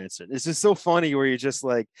got no answer. It's just so funny where you're just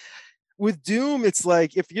like, with Doom, it's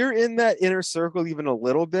like, if you're in that inner circle even a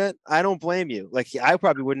little bit, I don't blame you. Like, I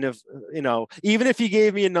probably wouldn't have, you know, even if he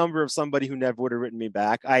gave me a number of somebody who never would have written me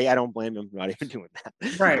back, I don't blame him for not even doing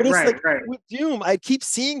that. Right, but it's right. With Doom, I keep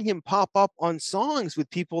seeing him pop up on songs with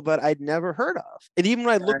people that I'd never heard of. And even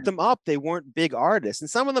when I looked them up, they weren't big artists. And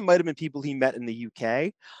some of them might have been people he met in the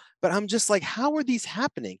UK. But I'm just like, how are these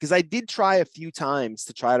happening? Because I did try a few times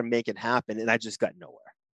to try to make it happen, and I just got nowhere.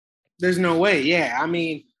 There's no way. Yeah. I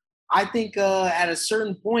mean, I think at a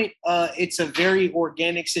certain point, it's a very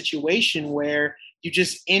organic situation where you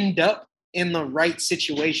just end up in the right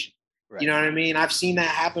situation. Right. You know what I mean? I've seen that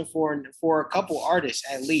happen for a couple artists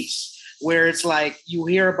at least, where it's like you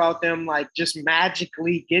hear about them like just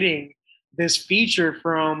magically getting this feature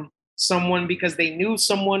from someone because they knew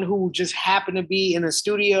someone who just happened to be in a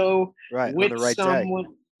studio with someone. Day.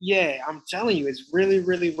 Yeah, I'm telling you, it's really,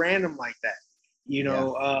 really random like that. You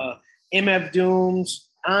know, MF Dooms,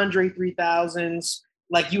 Andre 3000s,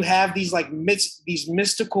 like you have these like these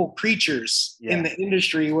mystical creatures in the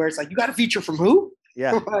industry where it's like, you got a feature from who?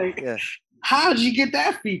 Yeah. Like, how did you get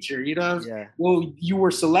that feature? You know, well, you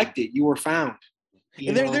were selected, you were found.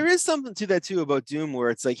 And there is something to that too about Doom,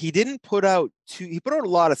 where it's like he put out a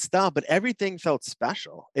lot of stuff, but everything felt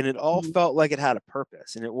special and it all felt like it had a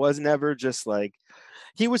purpose. And it was never just like,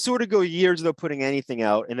 he would sort of go years without putting anything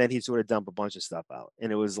out, and then he'd sort of dump a bunch of stuff out.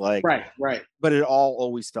 And it was like, right. But it all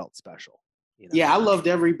always felt special. You know? Yeah, I loved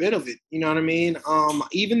every bit of it. You know what I mean?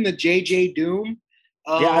 Even the JJ Doom.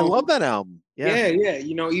 Yeah, I love that album. Yeah.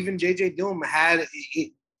 You know, even JJ Doom had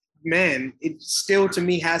it. Man, it still to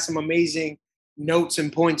me has some amazing notes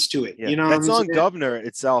and points to it. You know, that song Governor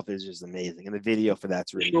itself is just amazing, and the video for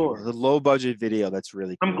that's really cool. The low budget video, that's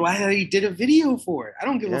really cool. I'm glad that he did a video for it. I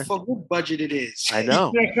don't give a fuck what budget it is. I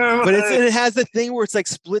know. But it has the thing where it's like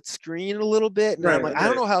split screen a little bit, and I'm like, I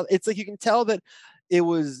don't know how. It's like you can tell that it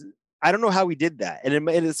was, I don't know how he did that. And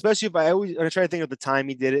especially if when I try to think of the time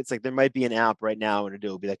he did it, it's like there might be an app right now in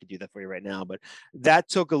Adobe that could do that for you right now. But that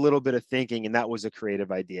took a little bit of thinking, and that was a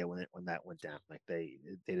creative idea when that went down. Like they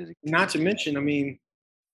did it. Not to mention, I mean,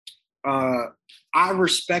 I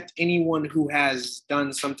respect anyone who has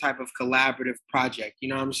done some type of collaborative project, you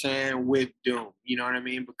know what I'm saying, with Doom, you know what I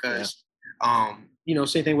mean? Because, you know,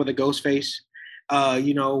 same thing with the Ghostface.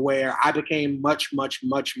 You know, where I became much, much,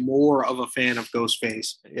 much more of a fan of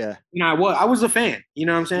Ghostface. Yeah. You know, I was a fan, you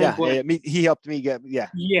know what I'm saying? Yeah, but, he helped me get,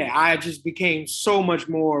 Yeah, I just became so much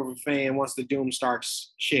more of a fan once the Doom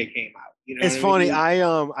Starks shit came out. You know, it's funny.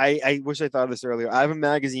 I wish I thought of this earlier. I have a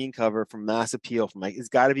magazine cover from Mass Appeal from like, it's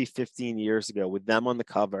got to be 15 years ago with them on the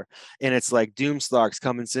cover. And it's like Doom Starks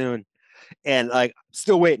coming soon. And like,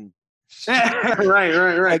 still waiting.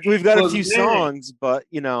 right. Like, we've got a few songs, but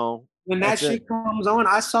you know, when that shit comes on,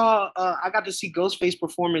 I got to see Ghostface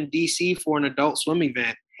perform in DC for an Adult Swim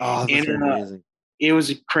event. Oh, that's amazing. It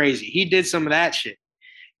was crazy. He did some of that shit.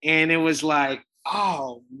 And it was like,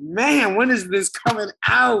 oh man, when is this coming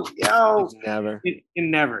out? Yo. It's never.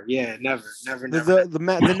 Never. Yeah, never.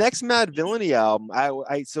 The next Mad Villainy album,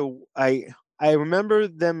 I remember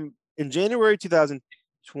them in January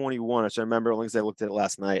 2021, which I remember only because I looked at it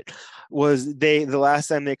last night, was the last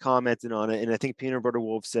time they commented on it, and I think Peanut Butter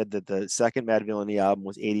Wolf said that the second Mad Villainy album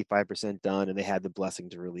was 85% done, and they had the blessing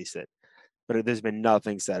to release it. But there's been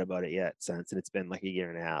nothing said about it yet since, and it's been like a year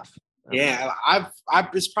and a half. Yeah,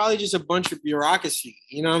 it's probably just a bunch of bureaucracy.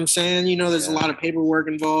 You know what I'm saying? You know, there's a lot of paperwork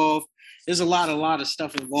involved. There's a lot of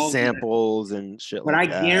stuff involved. Samples and shit but like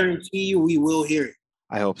that. But I guarantee you, we will hear it.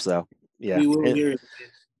 I hope so. Yeah, we will hear it.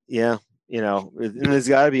 Yeah, you know, and there's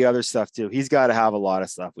got to be other stuff too. He's got to have a lot of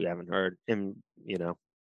stuff we haven't heard. And you know,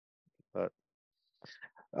 but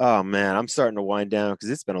oh man, I'm starting to wind down because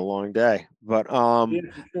it's been a long day. But yeah,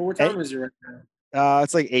 sure. What time is it right now?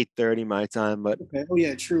 It's like 8:30 my time, but okay. Oh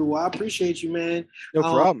yeah, true. Well, I appreciate you, man. No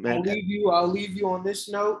problem, man. I'll leave you on this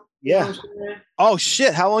note. Yeah. Oh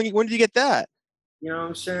shit! When did you get that? You know what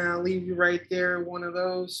I'm saying? I'll leave you right there. One of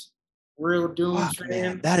those real Doom fan.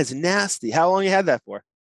 Man, that is nasty. How long you had that for?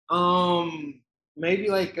 Maybe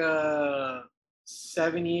like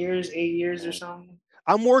 7 years, 8 years or something.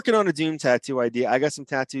 I'm working on a Doom tattoo idea. I got some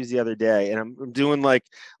tattoos the other day, and I'm doing like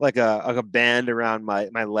a band around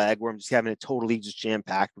my leg where I'm just having it totally just jam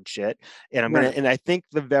packed with shit. And I'm and I think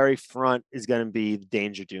the very front is gonna be the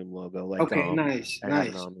Danger Doom logo. Like, okay, nice. Have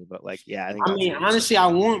it on me, but like, yeah, I mean, honestly, I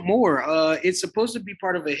want more. It's supposed to be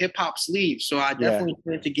part of a hip hop sleeve, so I definitely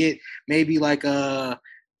plan to get maybe like some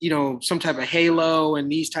type of halo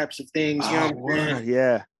and these types of things. You know what I'm saying?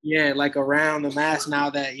 Yeah. Yeah, like around the mask now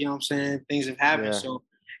that, you know what I'm saying, things have happened. Yeah. So,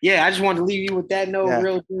 yeah, I just wanted to leave you with that note,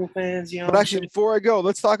 real Doom fans. You know, but actually, before I go,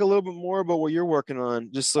 let's talk a little bit more about what you're working on,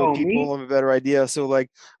 just so people have a better idea. So, like,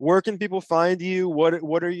 where can people find you? What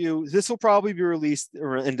are you? This will probably be released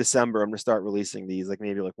in December. I'm gonna start releasing these, like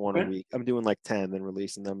maybe like one a week. I'm doing like 10, then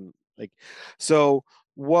releasing them. Like, so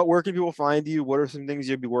where can people find you? What are some things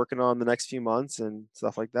you'll be working on the next few months and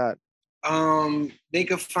stuff like that? They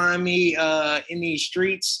could find me in these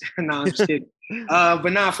streets. No, I'm just kidding. But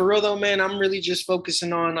nah, for real though, man, I'm really just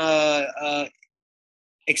focusing on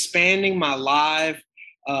expanding my live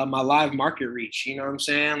market reach. You know what I'm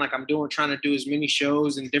saying? Like I'm trying to do as many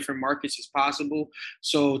shows in different markets as possible.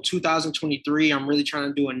 So 2023, I'm really trying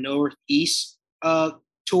to do a Northeast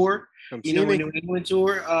tour. A New England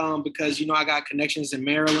tour, because I got connections in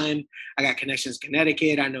Maryland, I got connections in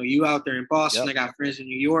Connecticut, I know you out there in Boston, I got friends in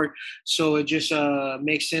New York, so it just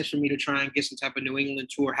makes sense for me to try and get some type of New England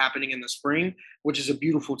tour happening in the spring, which is a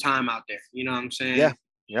beautiful time out there. You know what I'm saying? Yeah.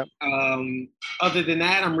 Yep. Other than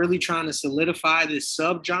that, I'm really trying to solidify this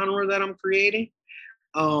subgenre that I'm creating,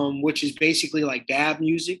 which is basically like dab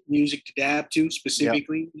music to dab to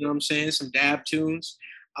specifically. You know what I'm saying? Some dab tunes.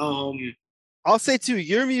 I'll say too,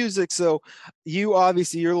 your music. So you're a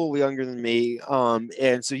little younger than me,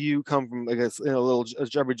 and so you come from a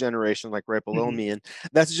rubber generation, like right below me, and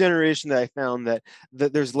that's a generation that I found that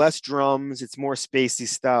there's less drums, it's more spacey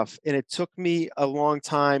stuff, and it took me a long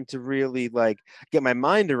time to really like get my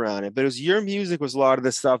mind around it. But your music was a lot of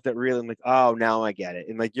the stuff that really, I'm like, oh, now I get it,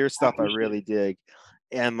 and like your stuff I really dig.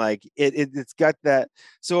 And like it's got that.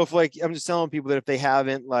 So if like I'm just telling people that if they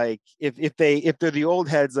haven't, like if they're the old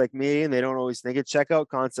heads like me and they don't always think it, check out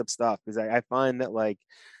Concept stuff, because I find that like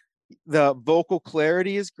the vocal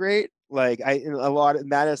clarity is great. Like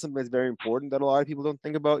that is something that's very important that a lot of people don't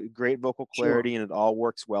think about. Great vocal clarity, and it all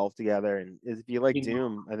works well together. And if you like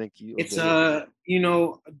Doom, I think it's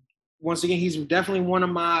once again, he's definitely one of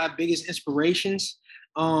my biggest inspirations.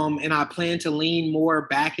 And I plan to lean more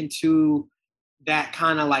back into that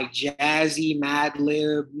kind of like jazzy Mad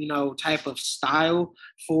Lib, type of style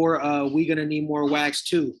for We Gonna Need More Wax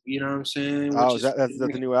too. You know what I'm saying? That's the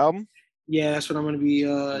new album? Yeah, that's what I'm gonna be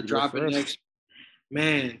dropping next.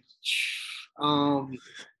 Man,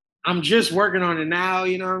 I'm just working on it now,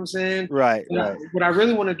 you know what I'm saying? Right. What I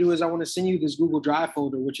really want to do is I want to send you this Google Drive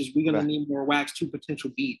folder, which is We Gonna Need More Wax 2 potential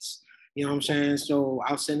beats. You know what I'm saying? So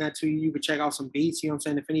I'll send that to you. You can check out some beats, you know what I'm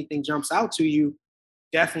saying? If anything jumps out to you,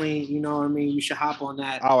 definitely, you know what I mean, you should hop on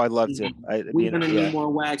that. Oh, I'd love to. We're gonna need more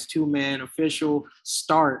Wax 2, man. Official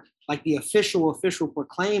start, like the official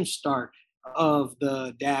proclaimed start of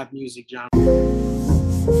the dab music genre.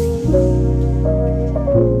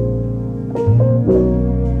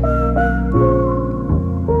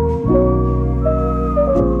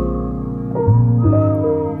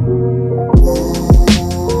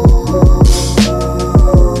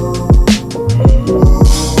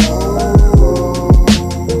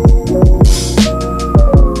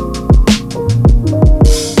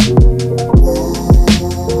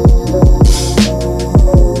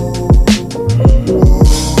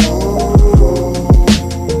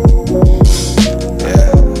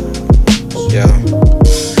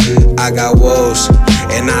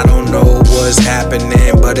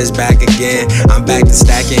 But it's back again. I'm back to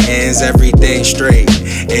stacking ends, everything straight.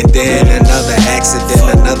 And then another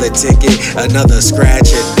accident, another ticket, another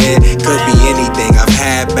scratch. And then could be anything. I've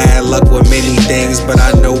had bad luck with many things, but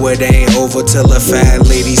I know it ain't over till a fat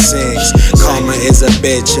lady sings. Karma is a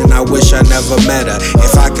bitch and I wish I never met her.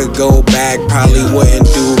 If I could go back, probably wouldn't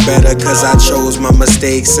do better, cause I chose my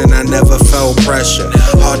mistakes and I never felt pressure.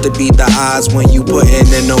 Hard to beat the odds when you putting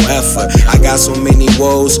in no effort. I got so many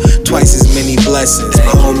woes, twice as many blessings.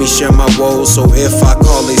 My homies share my woes, so if I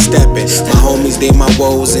call they steppin'. My homies, they my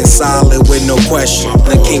woes and solid with no question.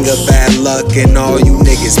 The king of bad luck and all you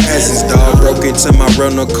niggas peasants, dog. Broke into my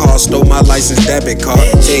rental car, stole my license debit card.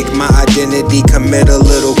 Take my identity, commit a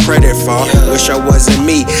little credit fraud. Wish I wasn't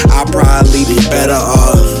me, I'd probably be better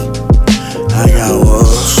off. I got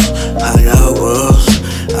wolves, I got wolves,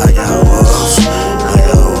 I got wolves, I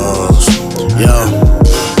got wolves. Yo,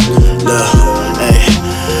 look,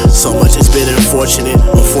 hey, so much has been unfortunate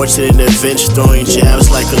events, throwing jabs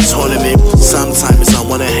like a tournament. Sometimes I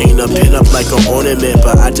wanna hang the pin up like an ornament,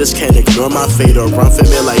 but I just can't ignore my fate or run from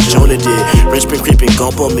it like Jonah did. Rich been creeping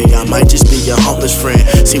gump on me, I might just be a homeless friend.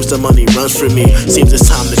 Seems the money runs from me, seems it's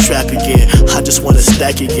time to trap again. I just wanna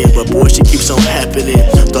stack again, but boy, shit keeps on happening.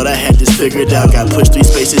 Thought I had this figured out, got pushed 3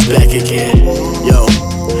 spaces back again. Yo,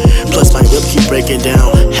 plus my whip keep breaking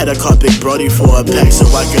down. Had to call Big Brody for a pack so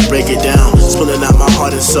I can break it down. Spilling out my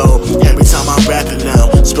heart and soul every time I'm rapping now.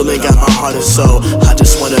 Spilling out my heart and soul. I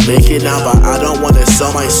just wanna make it now, but I don't wanna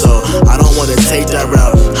sell my soul. I don't wanna take that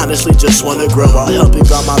route. Honestly, just wanna grow while helping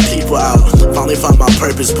all my people out. Finally found my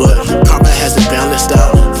purpose, but karma hasn't balanced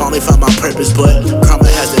out. Finally found my purpose, but karma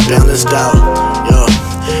hasn't balanced out. Yo,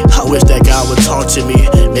 I wish that God would talk to me.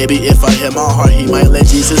 Maybe if I hit my heart, he might let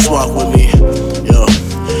Jesus walk with me. Yo,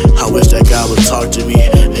 I wish that God would talk to me.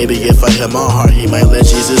 Maybe if I hit my heart, he might let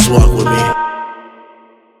Jesus walk with me.